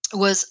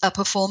was a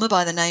performer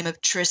by the name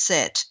of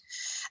Trissette,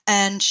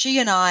 and she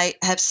and I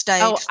have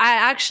stayed. Oh, I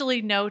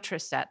actually know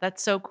Trissette.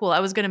 That's so cool.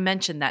 I was going to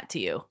mention that to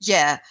you.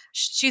 Yeah.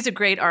 She's a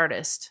great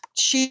artist.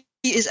 She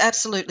is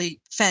absolutely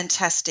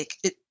fantastic.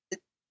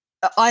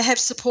 I have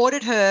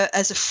supported her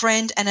as a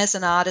friend and as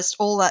an artist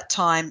all that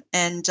time,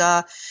 and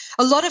a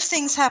lot of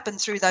things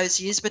happened through those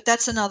years, but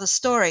that's another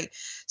story.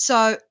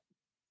 So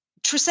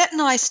Trissette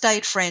and I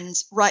stayed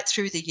friends right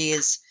through the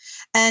years,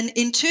 and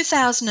in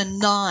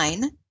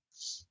 2009,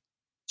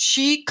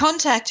 she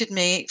contacted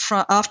me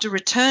after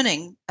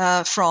returning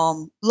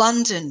from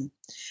London,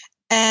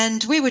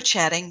 and we were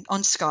chatting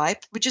on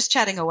Skype. We're just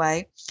chatting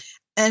away,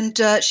 and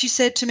she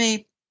said to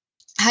me,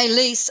 "Hey,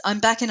 Lise, I'm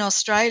back in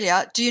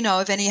Australia. Do you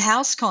know of any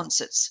house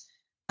concerts?"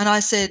 And I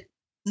said,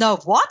 "No,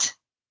 what?"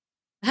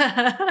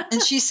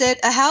 And she said,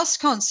 "A house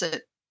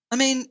concert. I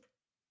mean,"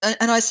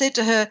 and I said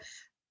to her,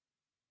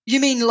 "You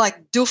mean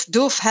like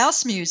doof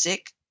house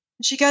music?"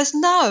 And she goes,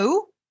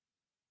 "No,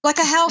 like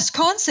a house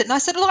concert." And I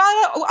said, "Look,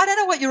 I don't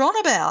know what you're on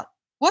about.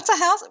 What's a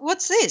house?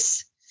 What's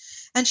this?"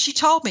 And she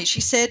told me,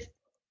 she said,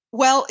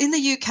 "Well, in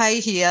the UK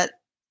here,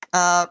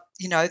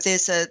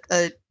 there's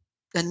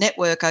a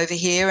network over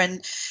here,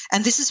 and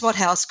this is what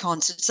house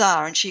concerts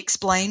are." And she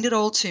explained it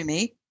all to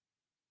me,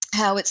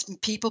 how it's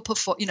people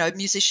perform,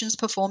 musicians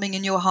performing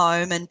in your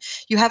home, and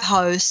you have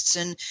hosts,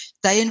 and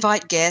they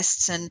invite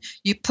guests, and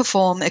you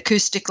perform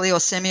acoustically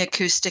or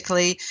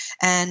semi-acoustically,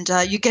 and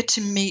you get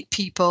to meet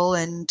people,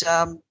 and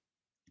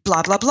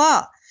blah blah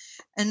blah.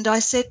 And I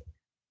said,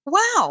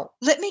 "Wow,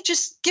 give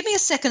me a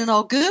second and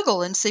I'll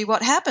Google and see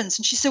what happens."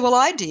 And she said, "Well,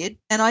 I did,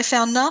 and I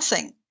found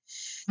nothing."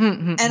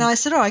 And I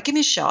said, "All right, give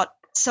me a shot."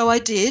 So I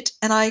did,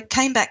 and I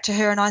came back to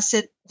her and I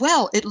said,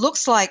 "Well, it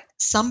looks like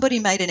somebody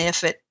made an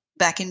effort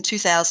back in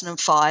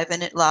 2005,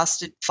 and it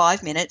lasted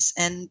 5 minutes,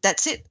 and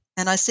that's it."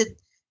 And I said,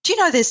 "Do you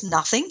know there's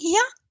nothing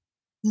here?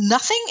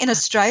 Nothing in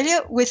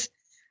Australia with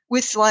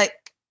like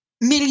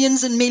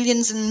millions and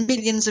millions and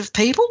millions of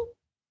people?"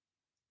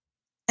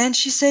 And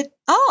she said,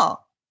 "Oh."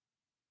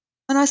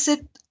 And I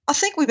said, "I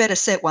think we better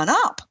set one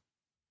up."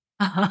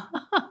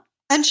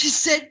 And she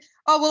said,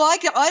 "Oh, well, I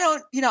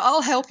don't,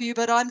 I'll help you,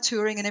 but I'm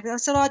touring and everything." I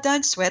said, "Oh,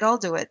 don't sweat, I'll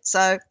do it."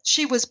 So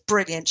she was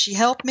brilliant. She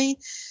helped me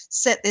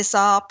set this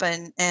up,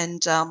 and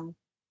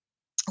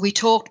we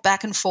talked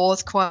back and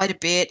forth quite a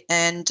bit,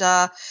 and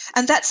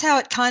that's how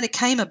it kind of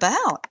came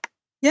about.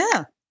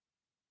 Yeah.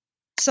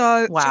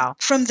 So wow.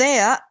 From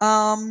there,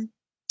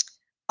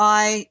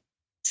 I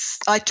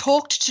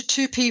talked to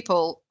two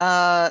people.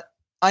 I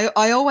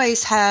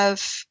always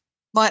have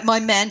my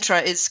mantra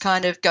is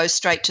kind of go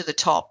straight to the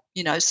top.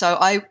 So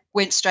I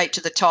went straight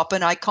to the top,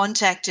 and I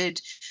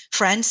contacted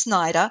Fran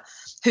Snyder,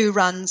 who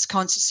runs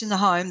Concerts in the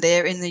Home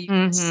there in the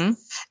US.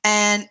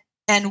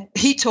 And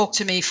he talked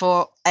to me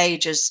for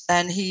ages,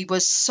 and he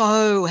was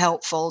so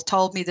helpful,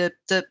 told me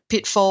the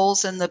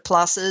pitfalls and the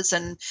pluses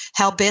and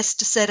how best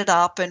to set it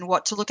up and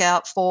what to look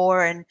out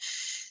for, and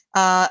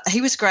he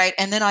was great.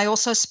 And then I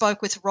also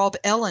spoke with Rob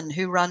Ellen,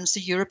 who runs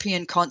the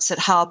European Concert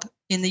Hub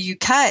in the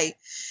UK.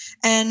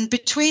 And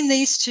between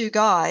these two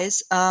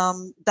guys,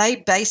 they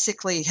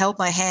basically held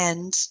my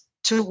hand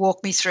to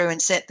walk me through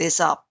and set this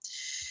up.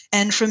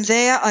 And from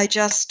there, I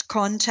just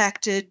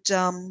contacted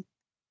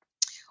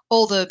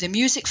all the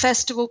music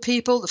festival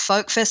people, the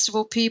folk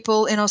festival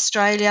people in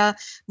Australia,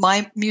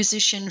 my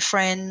musician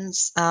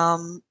friends,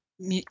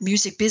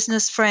 music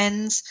business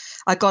friends.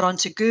 I got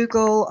onto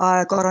Google.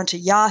 I got onto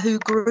Yahoo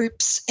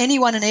groups,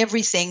 anyone and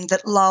everything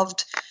that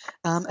loved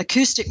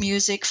acoustic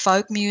music,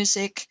 folk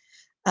music,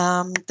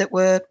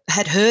 that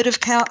had heard of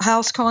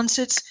house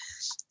concerts,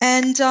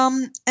 and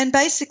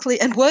basically,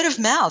 and word of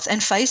mouth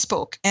and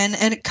Facebook, and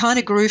it kind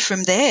of grew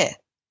from there.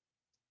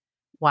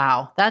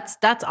 Wow,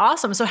 that's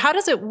awesome. So how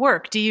does it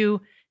work? Do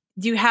you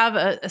have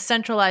a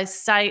centralized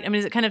site? I mean,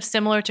 is it kind of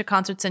similar to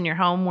Concerts in Your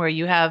Home, where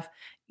you have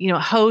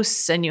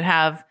hosts and you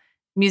have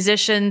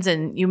musicians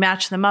and you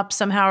match them up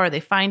somehow, or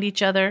they find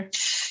each other?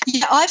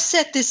 Yeah, I've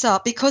set this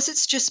up because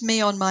it's just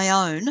me on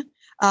my own.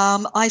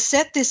 I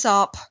set this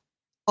up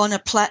on a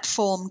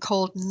platform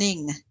called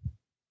Ning.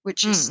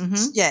 which is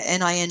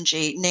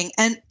Ning,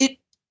 and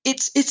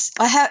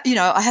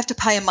I have to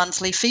pay a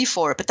monthly fee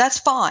for it, but that's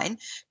fine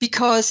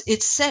because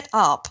it's set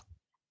up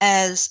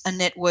as a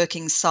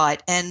networking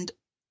site, and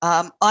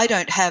I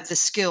don't have the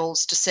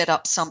skills to set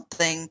up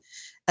something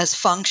as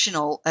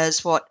functional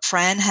as what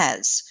Fran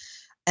has.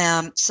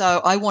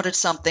 So I wanted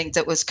something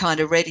that was kind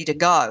of ready to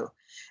go,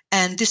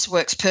 and this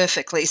works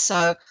perfectly.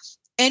 So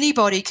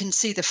anybody can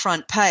see the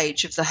front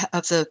page of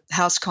the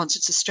House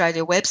Concerts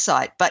Australia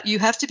website, but you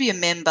have to be a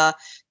member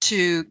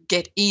to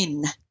get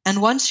in.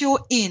 And once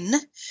you're in,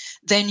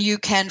 then you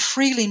can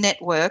freely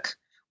network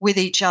with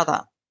each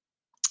other.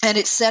 And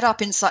it's set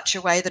up in such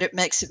a way that it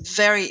makes it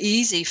very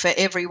easy for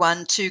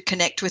everyone to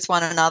connect with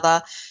one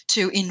another,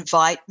 to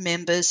invite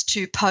members,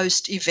 to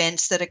post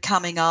events that are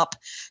coming up,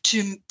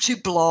 to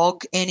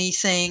blog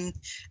anything.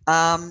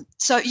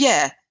 It's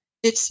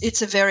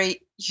a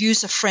very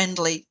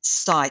user-friendly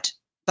site,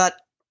 but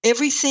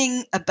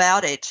everything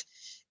about it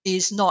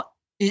is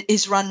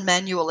run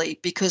manually,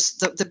 because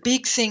the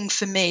big thing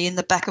for me in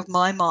the back of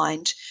my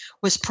mind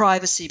was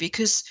privacy,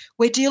 because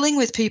we're dealing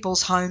with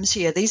people's homes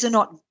here. These are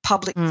not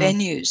public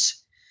venues.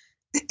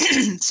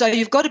 So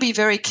you've got to be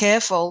very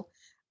careful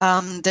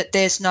that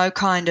there's no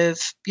kind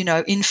of,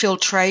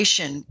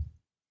 infiltration.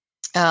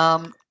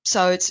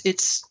 So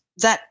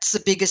that's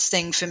the biggest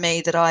thing for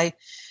me that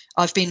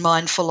I've been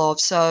mindful of.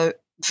 So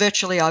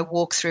virtually I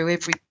walk through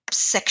every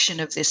section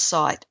of this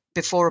site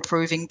before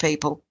approving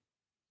people.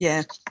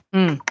 Yeah.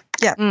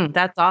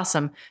 That's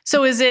awesome.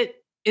 So is it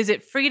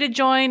free to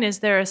join? Is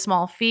there a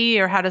small fee,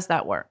 or how does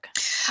that work?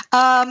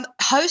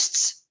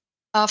 Hosts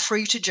are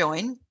free to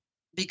join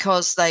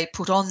because they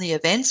put on the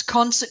events.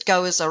 Concert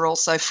goers are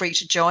also free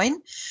to join.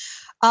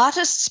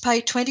 Artists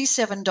pay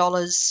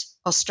 $27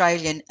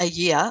 Australian a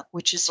year,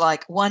 which is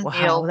like one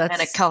meal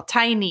and a cup.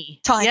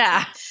 Tiny.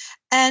 Yeah.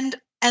 And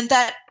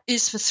that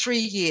is for 3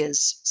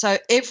 years. So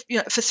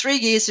for 3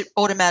 years it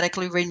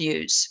automatically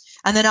renews.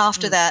 And then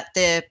after that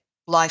they're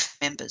life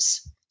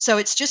members. So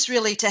it's just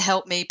really to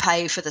help me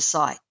pay for the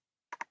site.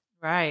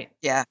 Right.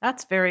 Yeah.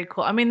 That's very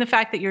cool. I mean, the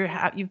fact that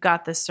you've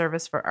got this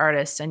service for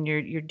artists and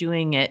you're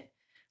doing it,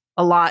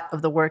 a lot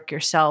of the work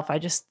yourself. I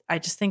just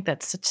think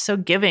that's so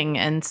giving.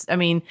 And I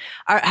mean,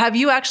 have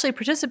you actually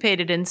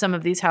participated in some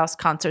of these house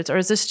concerts, or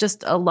is this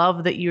just a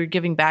love that you're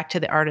giving back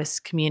to the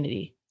artist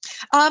community?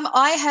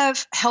 I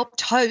have helped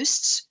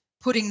hosts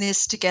putting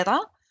this together,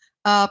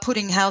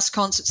 putting house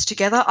concerts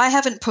together. I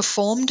haven't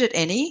performed at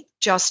any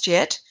just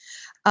yet.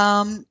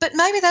 But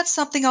maybe that's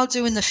something I'll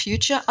do in the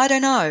future. I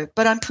don't know.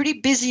 But I'm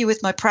pretty busy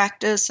with my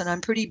practice, and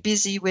I'm pretty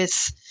busy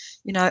with,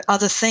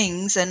 other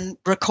things, and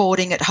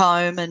recording at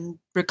home and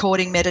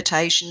recording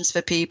meditations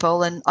for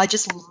people. And I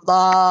just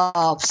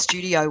love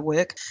studio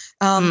work.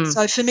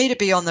 So for me to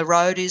be on the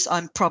road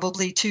I'm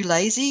probably too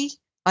lazy.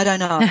 I don't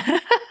know.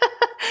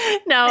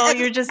 No,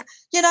 you're just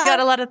got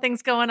a lot of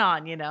things going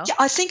on, Yeah,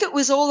 I think it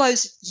was all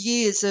those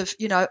years of,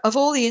 of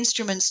all the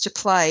instruments to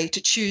play, to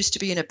choose to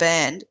be in a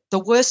band, the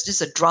worst is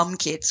the drum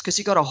kits, because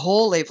you got to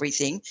haul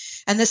everything.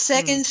 And the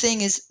second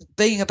thing is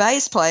being a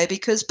bass player,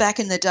 because back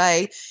in the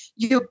day,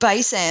 your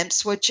bass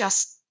amps were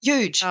just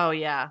huge. Oh,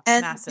 yeah.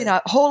 And,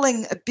 massive.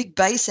 Hauling a big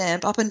bass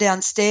amp up and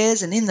down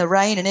stairs and in the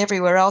rain and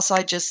everywhere else,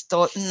 I just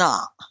thought,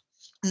 nah.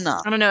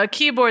 No. I don't know. A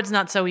keyboard's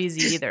not so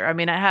easy either. I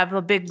mean, I have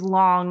a big,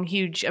 long,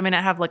 huge,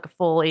 I have like a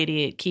full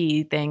 88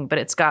 key thing, but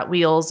it's got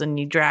wheels and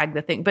you drag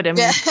the thing. But I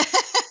mean,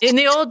 in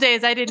the old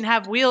days, I didn't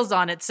have wheels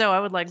on it. So I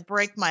would like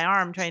break my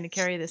arm trying to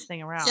carry this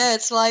thing around. Yeah,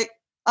 it's like,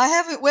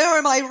 where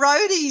are my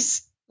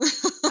roadies?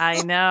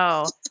 I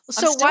know.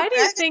 So why do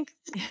you think?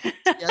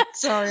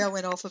 Sorry, I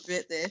went off a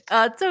bit there.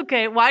 It's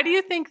okay. Why do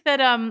you think that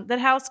that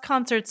house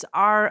concerts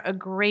are a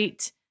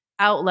great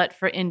outlet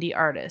for indie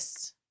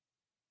artists?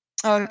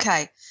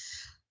 Okay.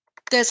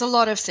 There's a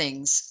lot of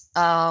things.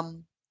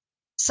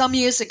 Some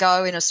years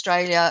ago in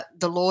Australia,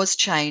 the laws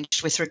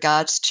changed with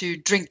regards to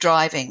drink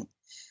driving,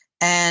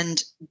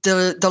 and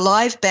the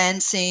live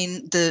band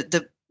scene,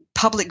 the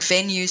public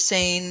venue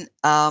scene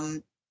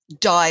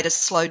died a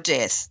slow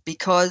death,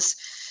 because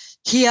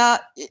here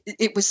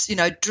it was,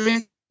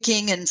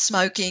 drinking and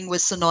smoking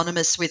was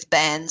synonymous with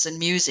bands and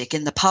music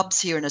in the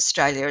pubs here in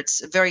Australia. It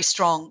was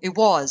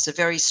a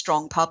very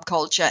strong pub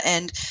culture,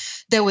 and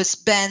there was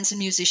bands and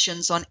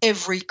musicians on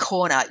every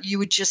corner. You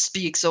would just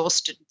be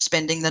exhausted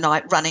spending the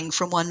night running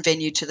from one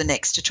venue to the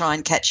next to try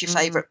and catch your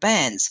favourite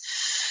bands.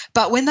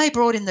 But when they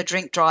brought in the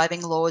drink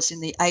driving laws in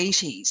the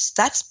 80s,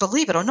 that's,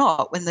 believe it or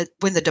not, when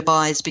the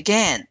demise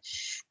began,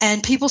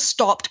 and people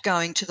stopped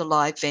going to the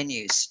live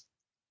venues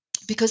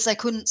because they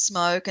couldn't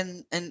smoke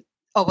and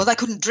they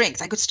couldn't drink.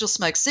 They could still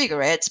smoke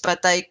cigarettes,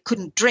 but they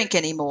couldn't drink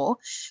anymore.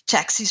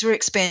 Taxis were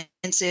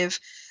expensive.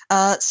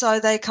 So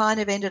they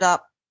kind of ended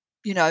up,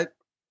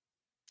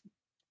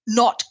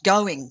 not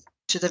going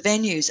to the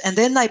venues. And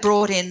then they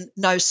brought in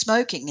no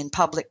smoking in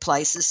public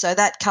places, so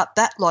that cut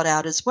that lot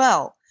out as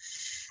well.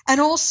 And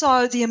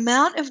also the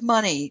amount of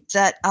money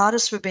that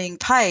artists were being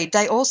paid,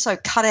 they also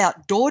cut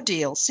out door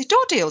deals. See,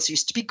 door deals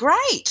used to be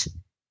great.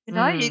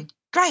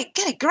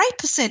 get a great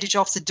percentage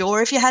off the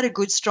door if you had a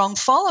good, strong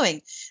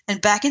following.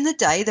 And back in the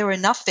day, there were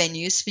enough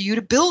venues for you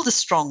to build a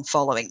strong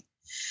following.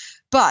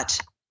 But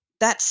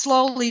that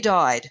slowly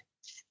died,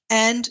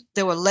 and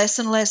there were less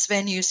and less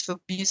venues for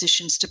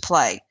musicians to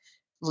play,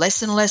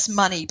 less and less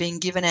money being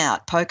given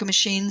out. Poker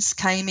machines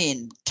came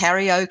in,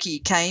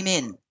 karaoke came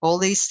in. All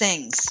these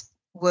things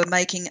were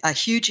making a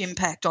huge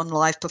impact on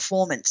live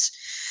performance.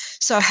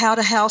 So how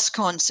do house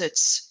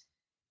concerts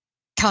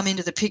come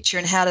into the picture,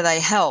 and how do they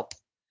help?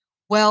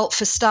 Well,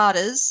 for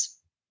starters,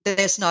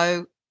 there's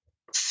no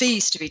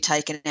fees to be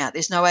taken out.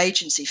 There's no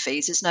agency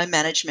fees. There's no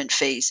management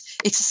fees.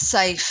 It's a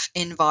safe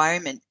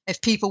environment.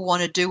 If people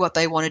want to do what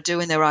they want to do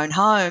in their own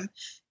home,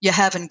 you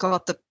haven't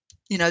got the,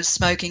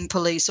 smoking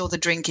police or the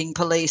drinking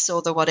police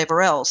or the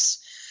whatever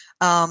else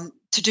to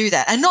do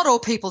that. And not all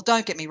people,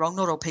 don't get me wrong,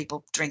 not all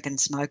people drink and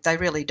smoke. They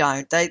really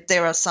don't.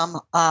 There are some,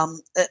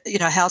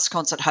 house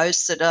concert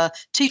hosts that are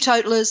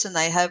teetotalers, and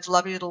they have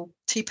lovely little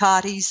tea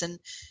parties and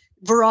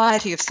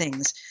variety of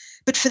things.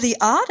 But for the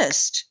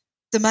artist,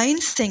 the main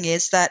thing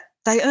is that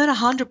they earn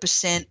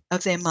 100%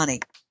 of their money.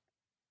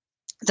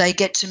 They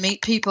get to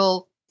meet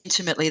people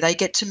intimately. They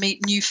get to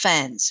meet new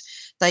fans.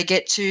 They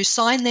get to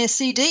sign their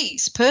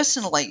CDs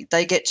personally.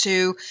 They get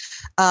to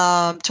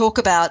talk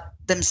about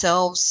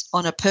themselves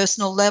on a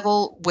personal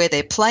level, where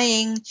they're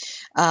playing,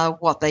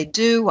 what they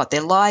do, what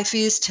their life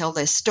is, tell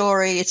their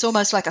story. It's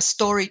almost like a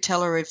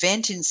storyteller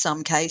event in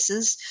some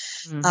cases.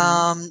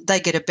 Mm-hmm.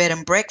 They get a bed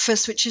and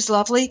breakfast, which is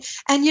lovely.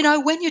 And,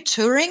 when you're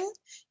touring,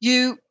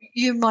 you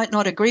might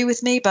not agree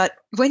with me, but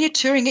when you're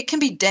touring, it can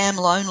be damn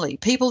lonely.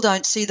 People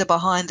don't see the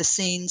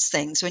behind-the-scenes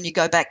things when you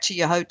go back to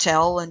your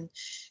hotel, and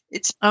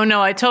it's. Oh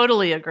no, I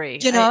totally agree.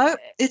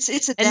 It's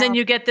a. And then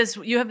you get this.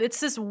 It's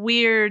this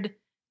weird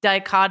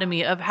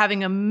dichotomy of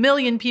having a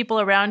million people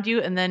around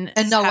you, and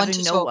no one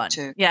to talk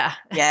to. Yeah,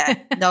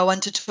 no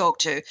one to talk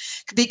to,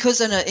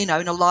 because in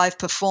a live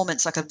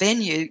performance like a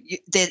venue,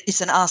 there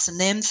is an us and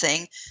them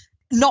thing.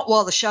 Not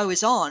while the show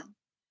is on,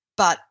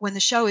 but when the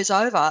show is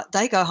over,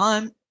 they go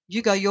home.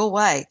 You go your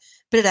way.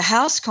 But at a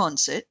house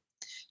concert,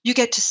 you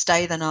get to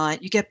stay the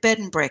night. You get bed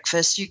and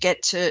breakfast. You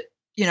get to,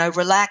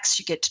 relax.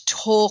 You get to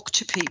talk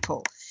to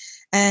people.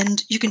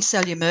 And you can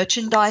sell your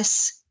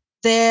merchandise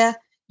there.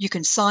 You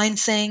can sign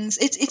things.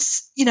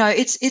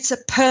 It's a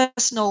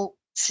personal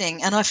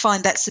thing. And I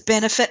find that's the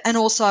benefit. And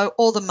also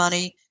all the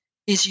money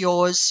is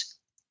yours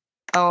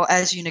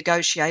as you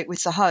negotiate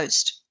with the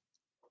host.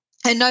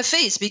 And no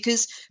fees,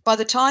 because by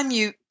the time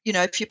if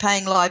you're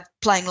playing live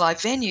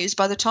venues,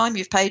 by the time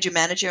you've paid your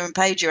manager and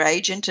paid your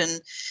agent and,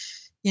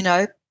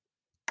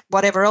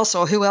 whatever else,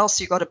 or who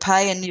else you got to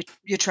pay, and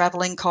your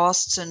traveling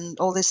costs and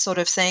all this sort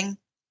of thing,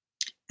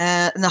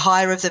 and the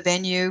hire of the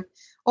venue,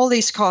 all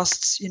these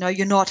costs,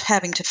 you're not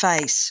having to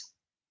face.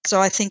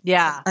 So I think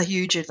a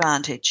huge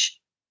advantage.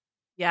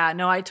 Yeah,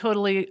 no,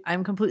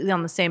 I'm completely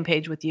on the same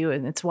page with you.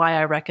 And it's why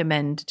I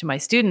recommend to my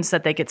students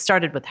that they get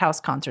started with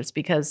house concerts,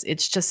 because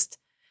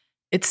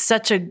it's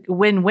such a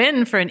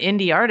win-win for an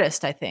indie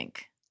artist, I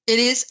think. It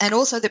is. And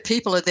also the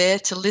people are there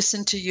to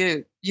listen to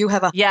you. You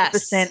have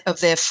 100% of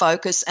their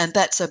focus, and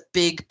that's a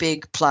big,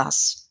 big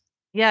plus.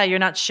 Yeah, you're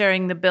not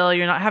sharing the bill.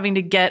 You're not having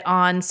to get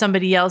on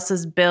somebody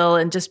else's bill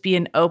and just be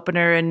an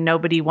opener, and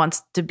nobody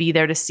wants to be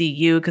there to see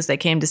you because they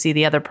came to see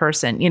the other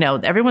person.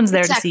 Everyone's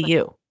there to see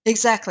you.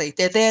 Exactly.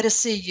 They're there to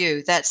see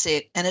you. That's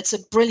it. And it's a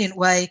brilliant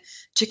way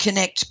to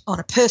connect on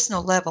a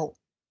personal level.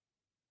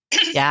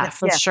 Yeah,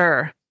 for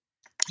sure.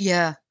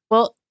 Yeah.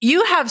 Well,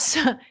 you have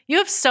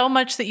so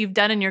much that you've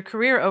done in your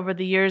career over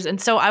the years. And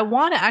so I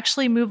want to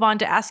actually move on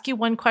to ask you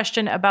one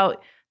question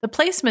about the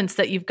placements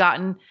that you've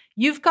gotten.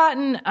 You've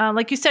gotten,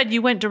 like you said,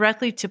 you went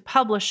directly to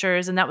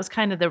publishers, and that was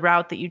kind of the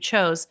route that you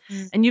chose.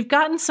 Mm. And you've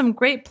gotten some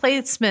great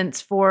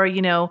placements for,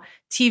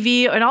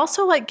 TV, and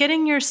also like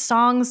getting your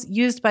songs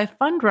used by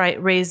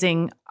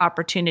fundraising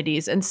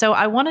opportunities. And so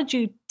I wanted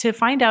you to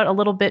find out a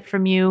little bit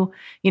from you,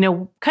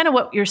 kind of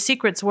what your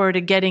secrets were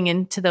to getting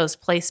into those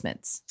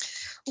placements.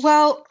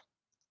 Well,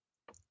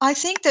 I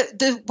think that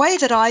the way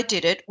that I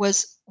did it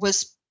was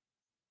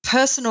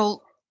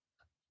personal.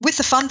 With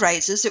the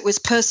fundraisers, it was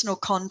personal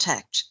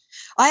contact.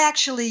 I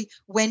actually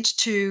went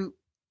to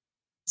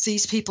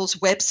these people's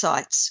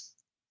websites,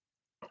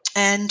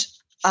 and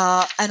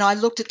I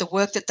looked at the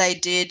work that they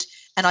did,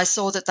 and I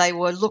saw that they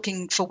were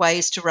looking for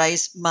ways to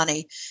raise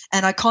money.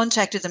 And I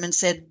contacted them and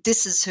said,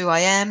 "This is who I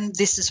am.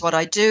 This is what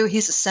I do.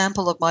 Here's a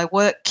sample of my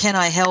work. Can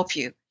I help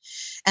you?"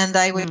 And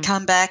they would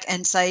come back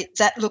and say,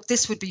 "Look,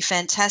 this would be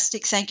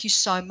fantastic. Thank you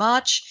so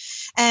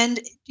much." And,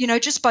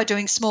 just by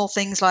doing small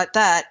things like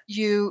that,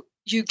 you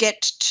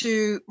get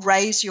to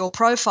raise your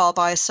profile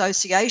by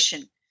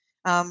association.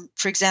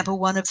 For example,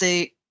 one of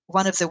the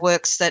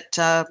works that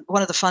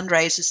one of the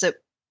fundraisers that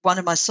one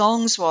of my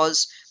songs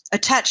was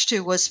attached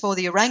to was for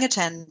the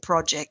Orangutan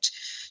Project,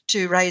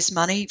 to raise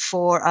money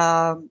for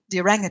the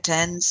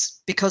orangutans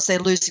because they're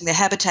losing their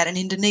habitat in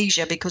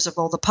Indonesia because of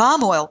all the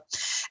palm oil.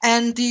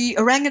 And the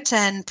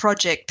Orangutan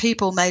Project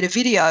people made a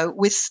video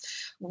with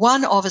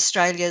one of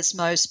Australia's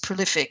most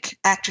prolific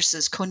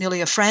actresses,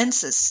 Cornelia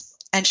Francis.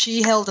 and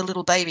she held a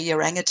little baby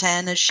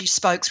orangutan as she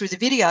spoke through the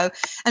video,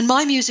 and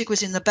my music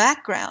was in the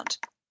background.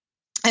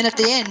 And at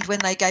the end, when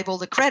they gave all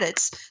the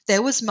credits,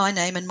 there was my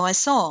name and my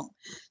song.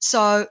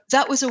 So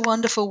that was a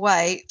wonderful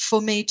way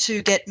for me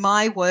to get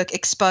my work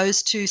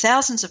exposed to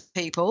thousands of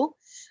people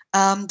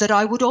that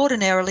I would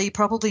ordinarily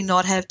probably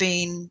not have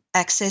been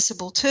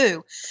accessible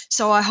to.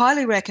 So I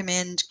highly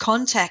recommend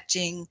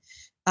contacting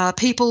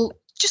people.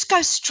 Just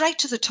go straight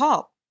to the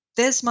top.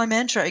 There's my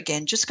mantra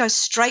again. Just go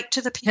straight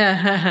to the people,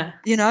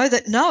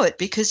 that know it,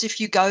 because if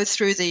you go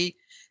through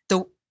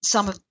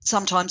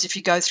sometimes if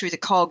you go through the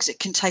cogs, it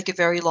can take a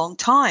very long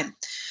time.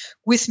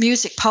 With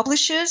music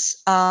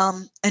publishers,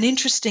 an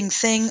interesting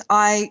thing,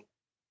 I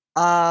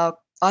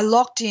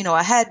locked in, or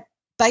I had,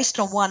 based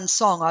on one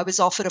song, I was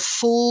offered a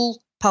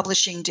full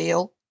publishing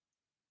deal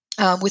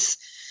with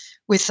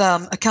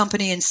a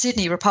company in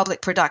Sydney,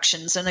 Republic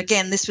Productions. And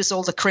again, this was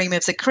all the cream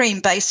of the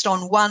cream based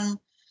on one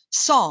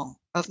song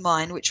of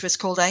mine, which was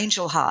called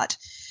Angel Heart.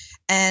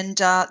 And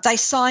they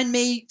signed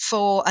me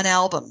for an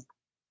album.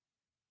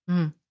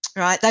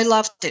 Right, they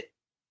loved it,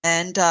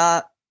 and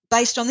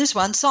based on this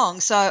one song.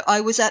 So I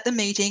was at the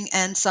meeting,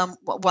 and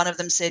one of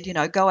them said,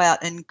 go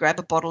out and grab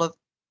a bottle of,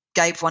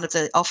 gave one of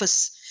the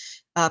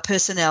office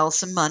personnel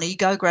some money,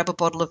 go grab a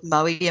bottle of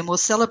Moe and we'll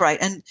celebrate.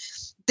 And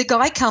the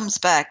guy comes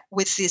back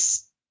with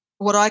this,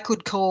 what I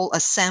could call a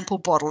sample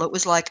bottle. It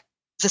was like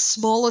the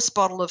smallest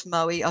bottle of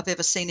Moe I've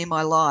ever seen in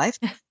my life,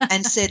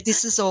 and said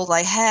this is all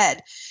they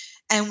had.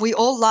 And we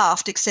all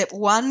laughed except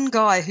one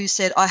guy who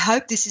said, I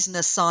hope this isn't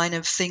a sign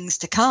of things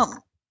to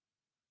come.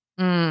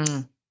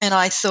 And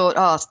I thought,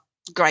 oh,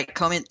 great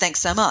comment,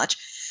 thanks so much.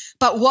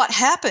 But what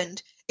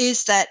happened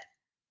is that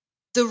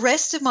the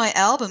rest of my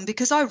album,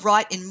 because I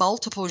write in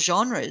multiple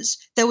genres,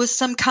 there was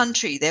some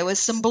country, there was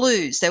some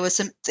blues, there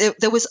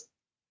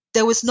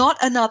was not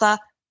another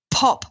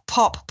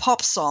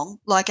pop song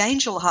like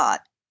Angel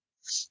Heart.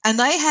 And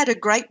they had a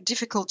great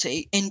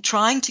difficulty in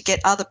trying to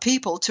get other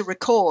people to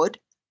record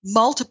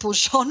multiple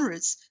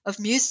genres of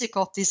music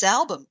off this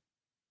album.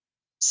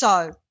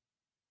 So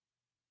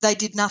they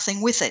did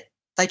nothing with it.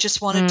 They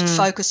just wanted to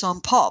focus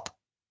on pop.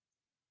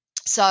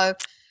 So,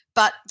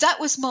 but that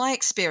was my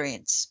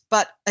experience.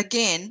 But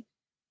again,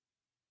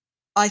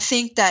 I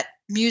think that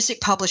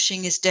music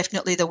publishing is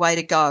definitely the way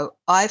to go.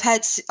 I've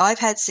had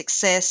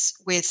success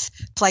with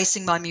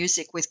placing my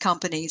music with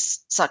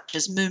companies such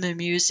as Moo Moo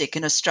Music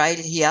in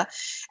Australia here,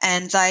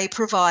 and they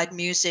provide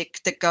music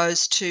that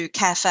goes to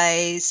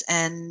cafes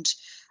and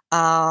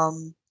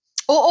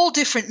all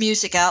different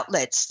music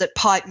outlets that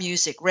pipe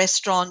music,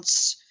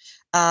 restaurants.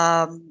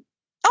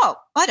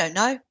 I don't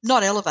know,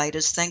 not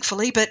elevators,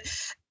 thankfully, but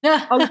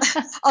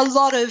a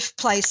lot of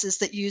places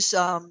that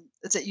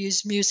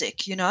use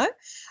music,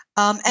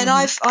 and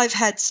I've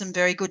had some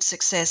very good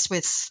success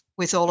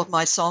with all of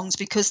my songs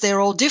because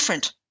they're all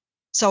different.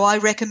 So I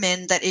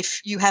recommend that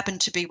if you happen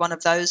to be one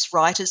of those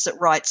writers that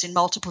writes in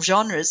multiple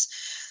genres,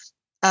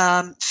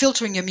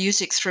 filtering your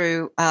music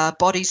through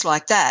bodies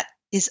like that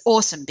is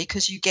awesome,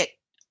 because you get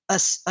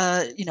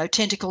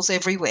tentacles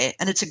everywhere,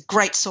 and it's a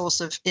great source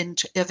of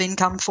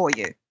income for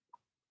you.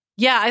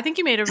 Yeah, I think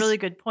you made a really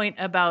good point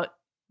about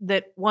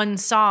that one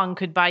song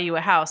could buy you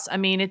a house. I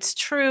mean, it's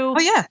true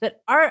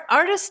that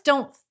artists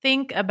don't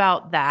think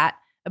about that,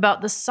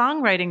 about the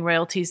songwriting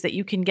royalties that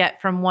you can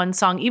get from one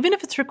song, even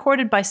if it's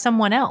recorded by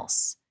someone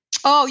else.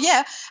 Oh,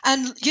 yeah.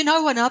 And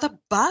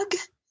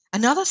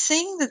another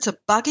thing that's a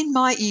bug in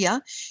my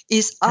ear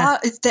is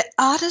that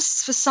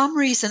artists, for some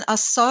reason, are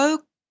so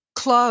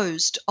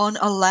closed on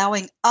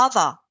allowing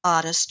other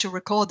artists to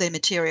record their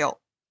material.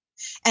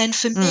 And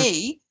for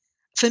me,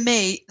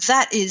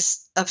 that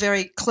is a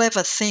very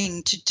clever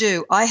thing to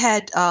do. I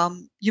had,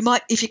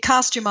 if you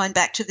cast your mind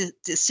back to the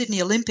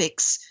Sydney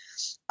Olympics,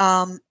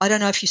 I don't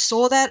know if you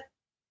saw that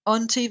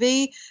on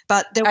TV,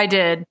 but I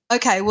did.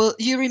 Okay, well,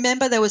 you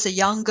remember there was a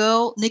young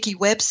girl, Nikki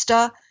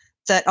Webster,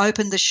 that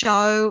opened the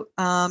show.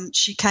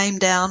 She came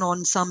down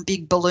on some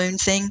big balloon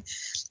thing.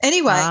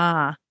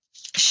 Anyway,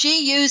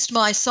 she used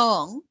my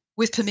song,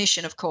 with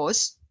permission, of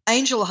course,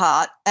 Angel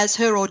Heart, as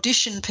her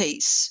audition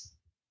piece.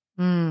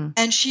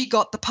 And she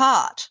got the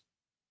part.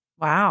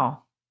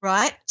 Wow.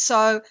 Right?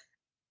 So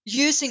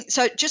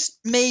just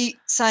me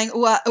saying,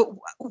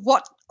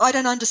 what, I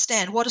don't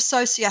understand,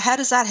 how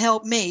does that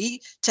help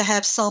me to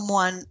have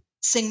someone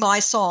sing my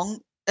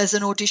song as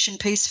an audition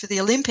piece for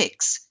the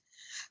Olympics?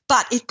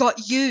 But it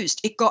got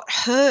used, it got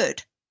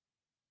heard.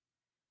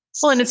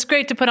 Well, and it's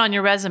great to put on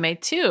your resume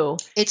too.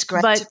 It's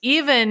great. But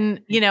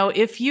even,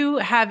 if you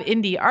have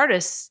indie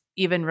artists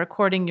even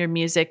recording your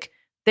music,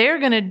 they're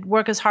going to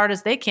work as hard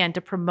as they can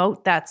to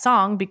promote that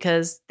song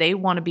because they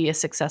want to be a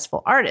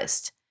successful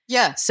artist.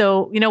 Yeah.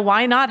 So,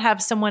 why not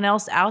have someone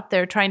else out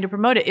there trying to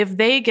promote it? If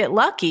they get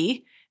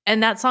lucky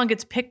and that song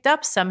gets picked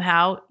up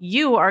somehow,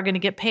 you are going to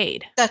get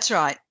paid. That's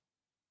right.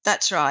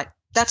 That's right.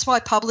 That's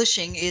why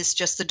publishing is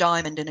just the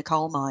diamond in a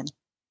coal mine.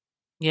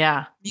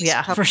 Yeah.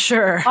 For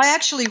sure. I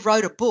actually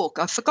wrote a book.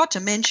 I forgot to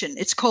mention.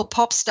 It's called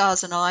Pop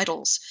Stars and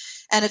Idols.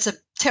 and it's a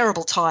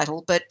terrible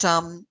title, but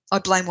I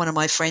blame one of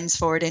my friends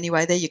for it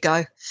anyway. There you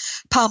go,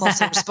 palm off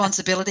the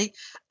responsibility.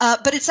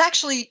 But it's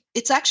actually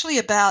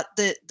about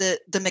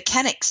the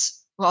mechanics.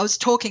 Well, I was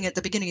talking at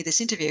the beginning of this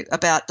interview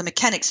about the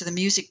mechanics of the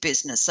music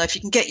business. So if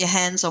you can get your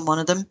hands on one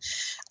of them,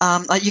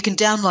 you can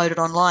download it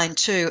online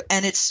too,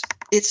 and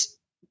it's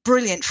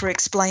brilliant for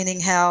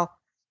explaining how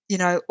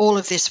all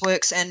of this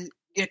works, and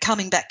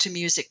coming back to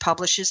music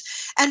publishers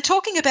and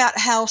talking about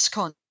house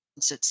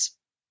concerts.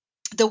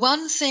 The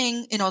one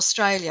thing in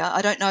Australia,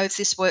 I don't know if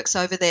this works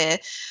over there,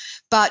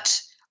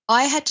 but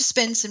I had to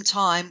spend some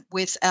time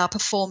with our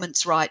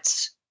performance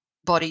rights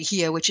body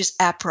here, which is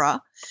APRA,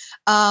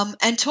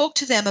 and talk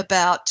to them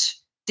about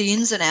the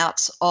ins and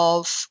outs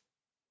of,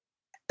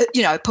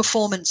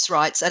 performance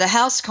rights at a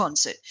house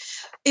concert.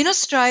 In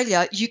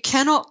Australia, you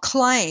cannot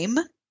claim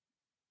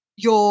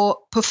your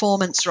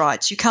performance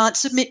rights. You can't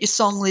submit your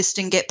song list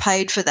and get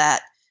paid for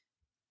that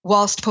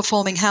whilst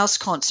performing house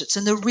concerts.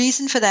 And the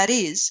reason for that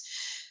is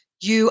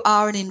you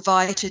are an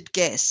invited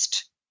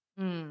guest.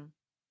 And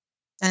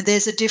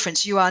there's a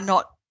difference.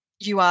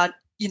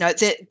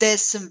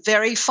 There's some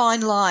very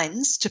fine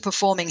lines to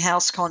performing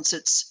house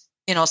concerts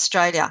in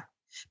Australia,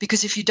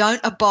 because if you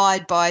don't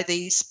abide by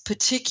these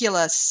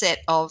particular set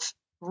of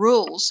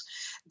rules,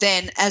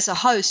 then as a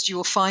host you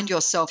will find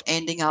yourself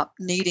ending up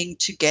needing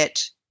to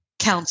get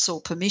council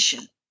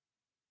permission.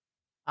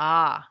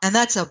 And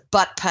that's a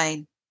butt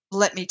pain,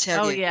 let me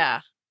tell you. Oh,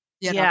 yeah.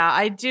 Yeah,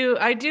 I do.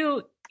 I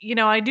do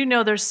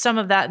know there's some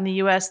of that in the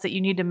U.S. that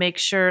you need to make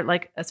sure,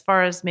 like as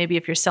far as maybe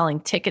if you're selling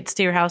tickets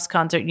to your house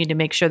concert, you need to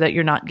make sure that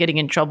you're not getting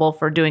in trouble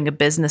for doing a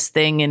business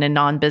thing in a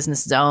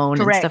non-business zone.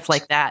 Correct. And stuff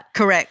like that.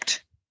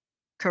 Correct.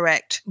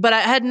 But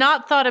I had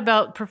not thought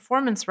about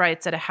performance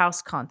rights at a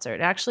house concert.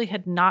 It actually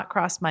had not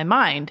crossed my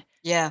mind.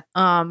 Yeah.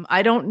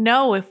 I don't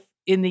know if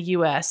in the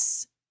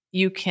U.S.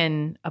 you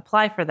can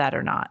apply for that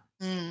or not.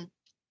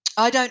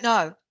 I don't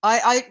know.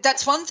 I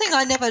that's one thing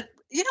I never,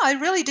 I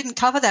really didn't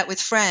cover that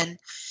with Fran.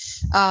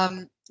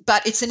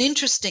 But it's an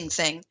interesting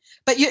thing.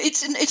 But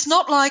it's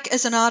not like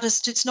as an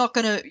artist, it's not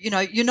going to,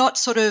 you're not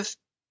sort of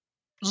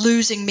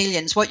losing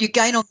millions. What you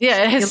gain on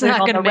it's not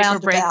going to make or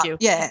break you.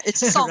 Yeah,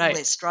 it's a song right.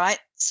 list, right?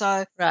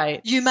 So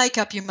right. You make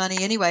up your money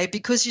anyway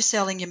because you're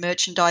selling your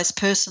merchandise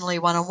personally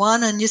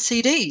one-on-one and your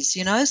CDs,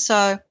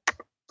 so,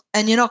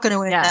 and you're not going to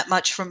earn that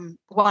much from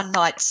one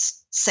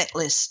night's set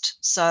list.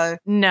 So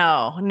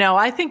no,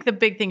 I think the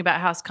big thing about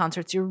house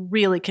concerts, you're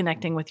really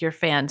connecting with your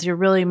fans. You're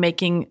really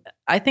making,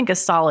 I think, a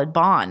solid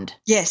bond.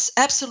 Yes,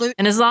 absolutely.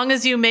 And as long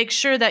as you make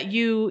sure that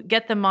you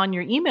get them on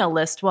your email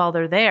list while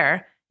they're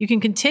there, you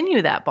can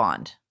continue that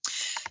bond.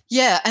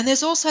 Yeah, and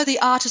there's also the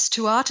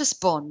artist-to-artist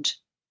bond.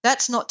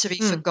 That's not to be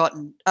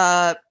forgotten.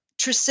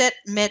 Trissette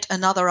met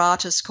another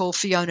artist called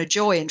Fiona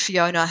Joy, and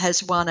Fiona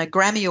has won a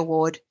Grammy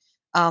Award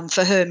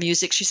for her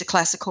music. She's a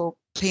classical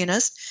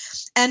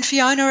pianist. And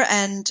Fiona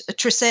and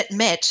Trissette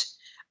met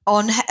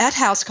at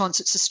House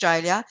Concerts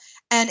Australia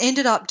and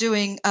ended up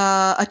doing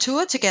a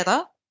tour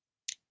together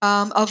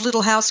of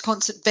little house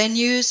concert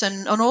venues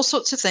and all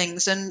sorts of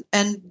things. And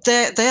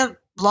they're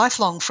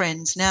lifelong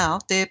friends now.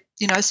 They're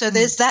so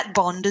there's that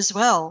bond as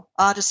well.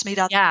 Artists meet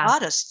other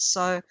artists.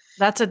 So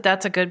that's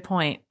a good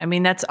point. I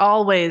mean, that's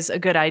always a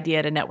good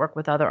idea to network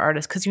with other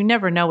artists because you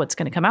never know what's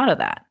going to come out of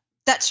that.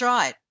 That's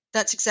right.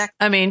 That's exactly.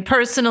 I mean,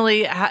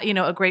 personally,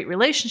 a great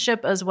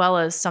relationship as well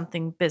as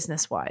something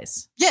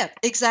business-wise. Yeah,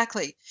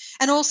 exactly.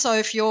 And also,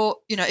 if you're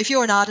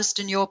an artist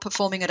and you're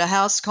performing at a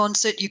house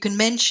concert, you can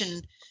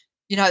mention,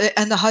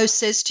 and the host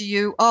says to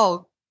you,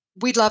 "Oh,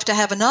 we'd love to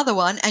have another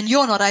one," and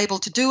you're not able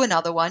to do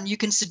another one. You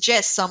can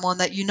suggest someone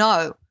that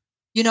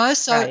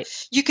so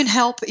right. You can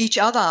help each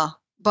other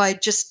by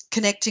just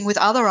connecting with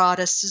other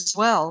artists as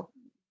well,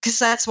 because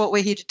that's what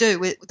we're here to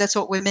do. That's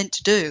what we're meant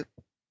to do.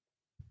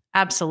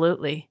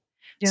 Absolutely.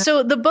 Yeah.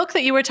 So the book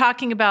that you were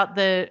talking about,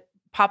 the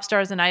Pop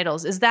Stars and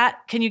Idols,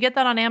 can you get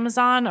that on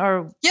Amazon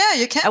or? Yeah,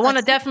 you can. I want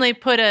to definitely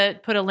put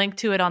a link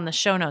to it on the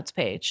show notes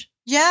page.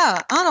 Yeah.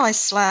 Aren't I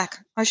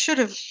slack? I should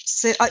have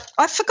said,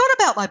 I forgot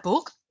about my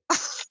book.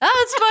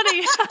 Oh, it's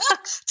funny.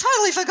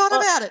 Totally forgot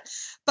about it.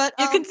 But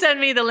you can send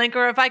me the link,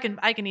 or if I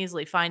can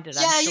easily find it.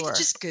 Yeah, I'm sure. You can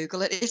just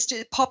Google it. It's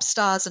just Pop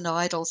Stars and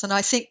Idols, and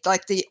I think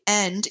like the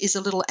 "and" is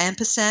a little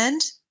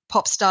ampersand.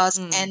 Pop Stars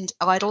and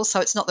Idols, so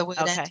it's not the word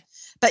 "and."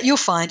 But you'll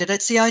find it.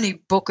 It's the only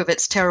book of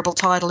its terrible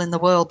title in the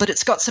world, but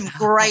it's got some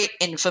great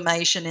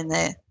information in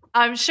there.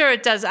 I'm sure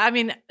it does. I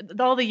mean,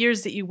 all the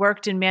years that you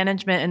worked in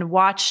management and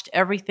watched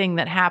everything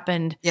that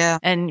happened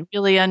and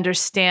really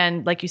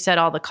understand, like you said,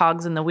 all the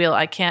cogs in the wheel,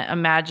 I can't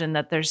imagine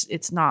that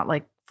it's not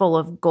like full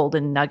of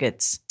golden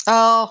nuggets.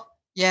 Oh,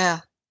 yeah.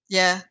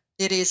 Yeah,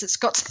 it is. It's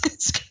got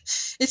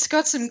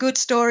some good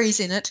stories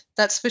in it.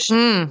 That's for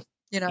sure.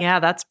 Yeah,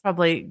 that's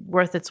probably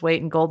worth its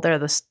weight in gold there.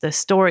 The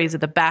stories,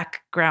 the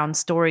background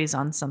stories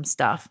on some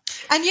stuff.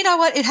 And you know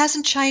what? It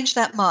hasn't changed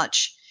that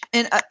much.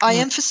 And I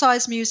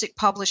emphasize music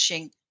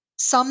publishing.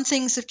 Some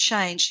things have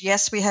changed.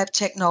 Yes, we have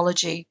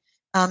technology.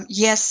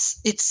 Yes,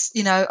 it's,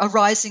 a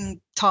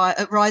rising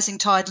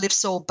tide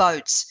lifts all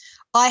boats.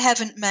 I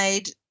haven't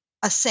made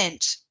a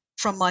cent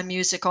from my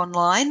music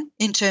online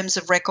in terms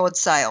of record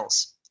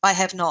sales. I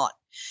have not.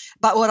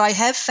 But what I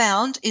have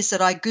found is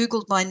that I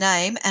Googled my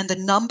name, and the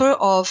number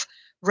of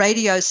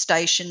radio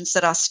stations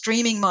that are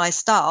streaming my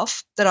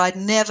stuff that I'd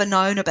never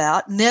known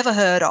about, never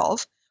heard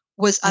of,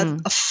 was a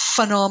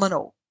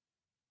phenomenal.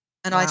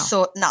 And I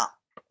thought, no,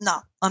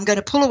 I'm going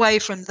to pull away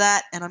from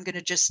that, and I'm going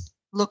to just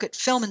look at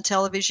film and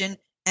television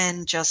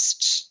and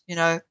just,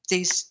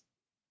 these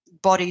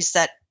bodies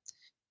that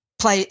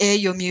air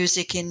your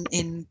music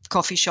in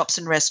coffee shops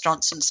and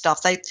restaurants and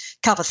stuff. They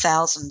cover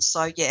thousands.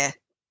 So, yeah,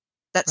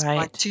 that's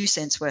my 2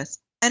 cents worth.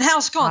 And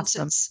house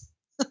concerts.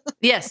 Awesome.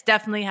 Yes,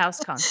 definitely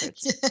house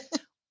concerts. Yeah.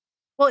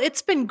 Well,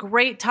 it's been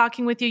great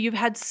talking with you. You've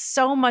had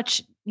so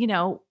much,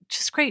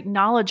 just great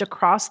knowledge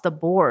across the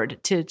board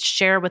to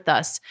share with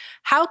us.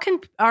 How can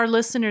our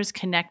listeners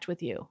connect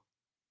with you?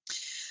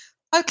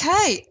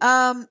 Okay.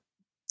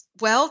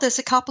 Well, there's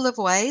a couple of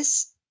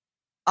ways.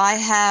 I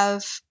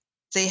have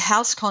the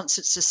House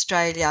Concerts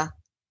Australia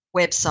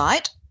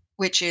website,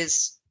 which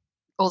is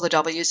all the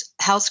W's,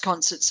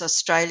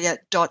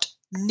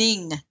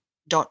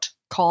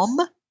 houseconcertsaustralia.ning.com.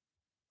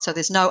 So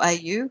there's no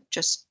AU,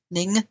 just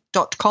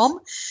ning.com.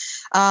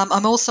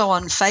 I'm also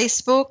on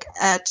Facebook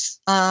at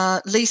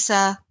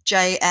Lisa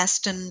J.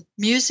 Aston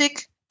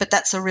Music, but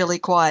that's a really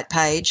quiet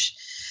page.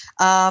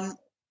 My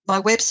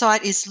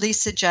website is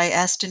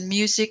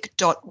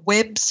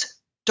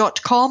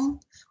lisajastonmusic.webs.com,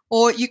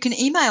 or you can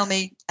email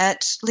me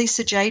at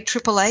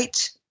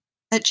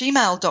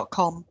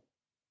lisaj888@gmail.com.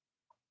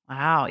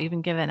 Wow,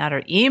 even giving out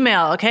her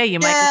email. Okay, you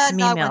might get some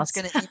emails. No one's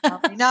going to email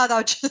me. No,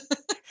 they'll just...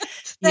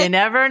 You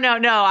never know.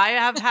 No, I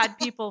have had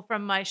people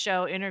from my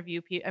show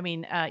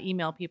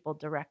email people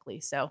directly.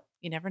 So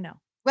you never know.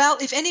 Well,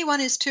 if anyone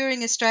is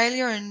touring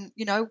Australia and,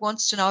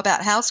 wants to know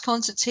about house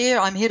concerts here,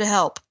 I'm here to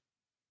help.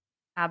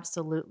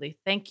 Absolutely.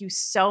 Thank you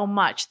so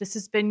much. This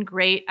has been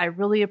great. I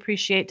really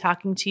appreciate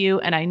talking to you,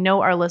 and I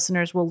know our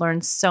listeners will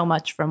learn so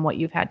much from what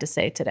you've had to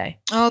say today.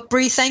 Oh,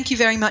 Bree, thank you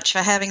very much for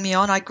having me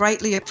on. I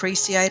greatly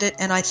appreciate it,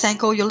 and I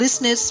thank all your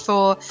listeners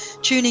for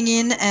tuning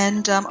in,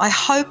 and I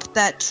hope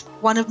that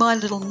one of my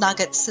little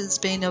nuggets has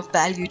been of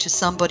value to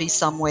somebody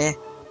somewhere.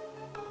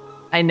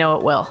 I know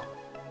it will.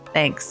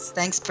 Thanks.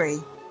 Thanks, Bree.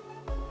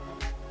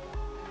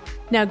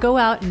 Now go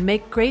out and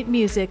make great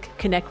music,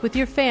 connect with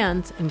your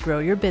fans, and grow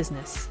your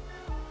business.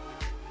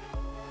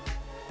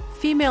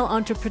 Female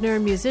Entrepreneur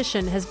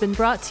Musician has been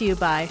brought to you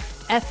by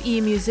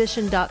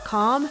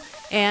FEM56.com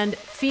and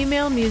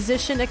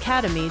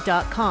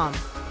FemaleMusicianAcademy.com.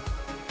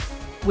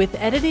 With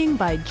editing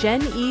by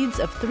Jen Eads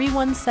of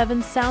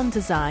 317 Sound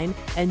Design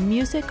and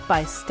music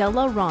by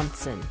Stella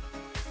Ronson.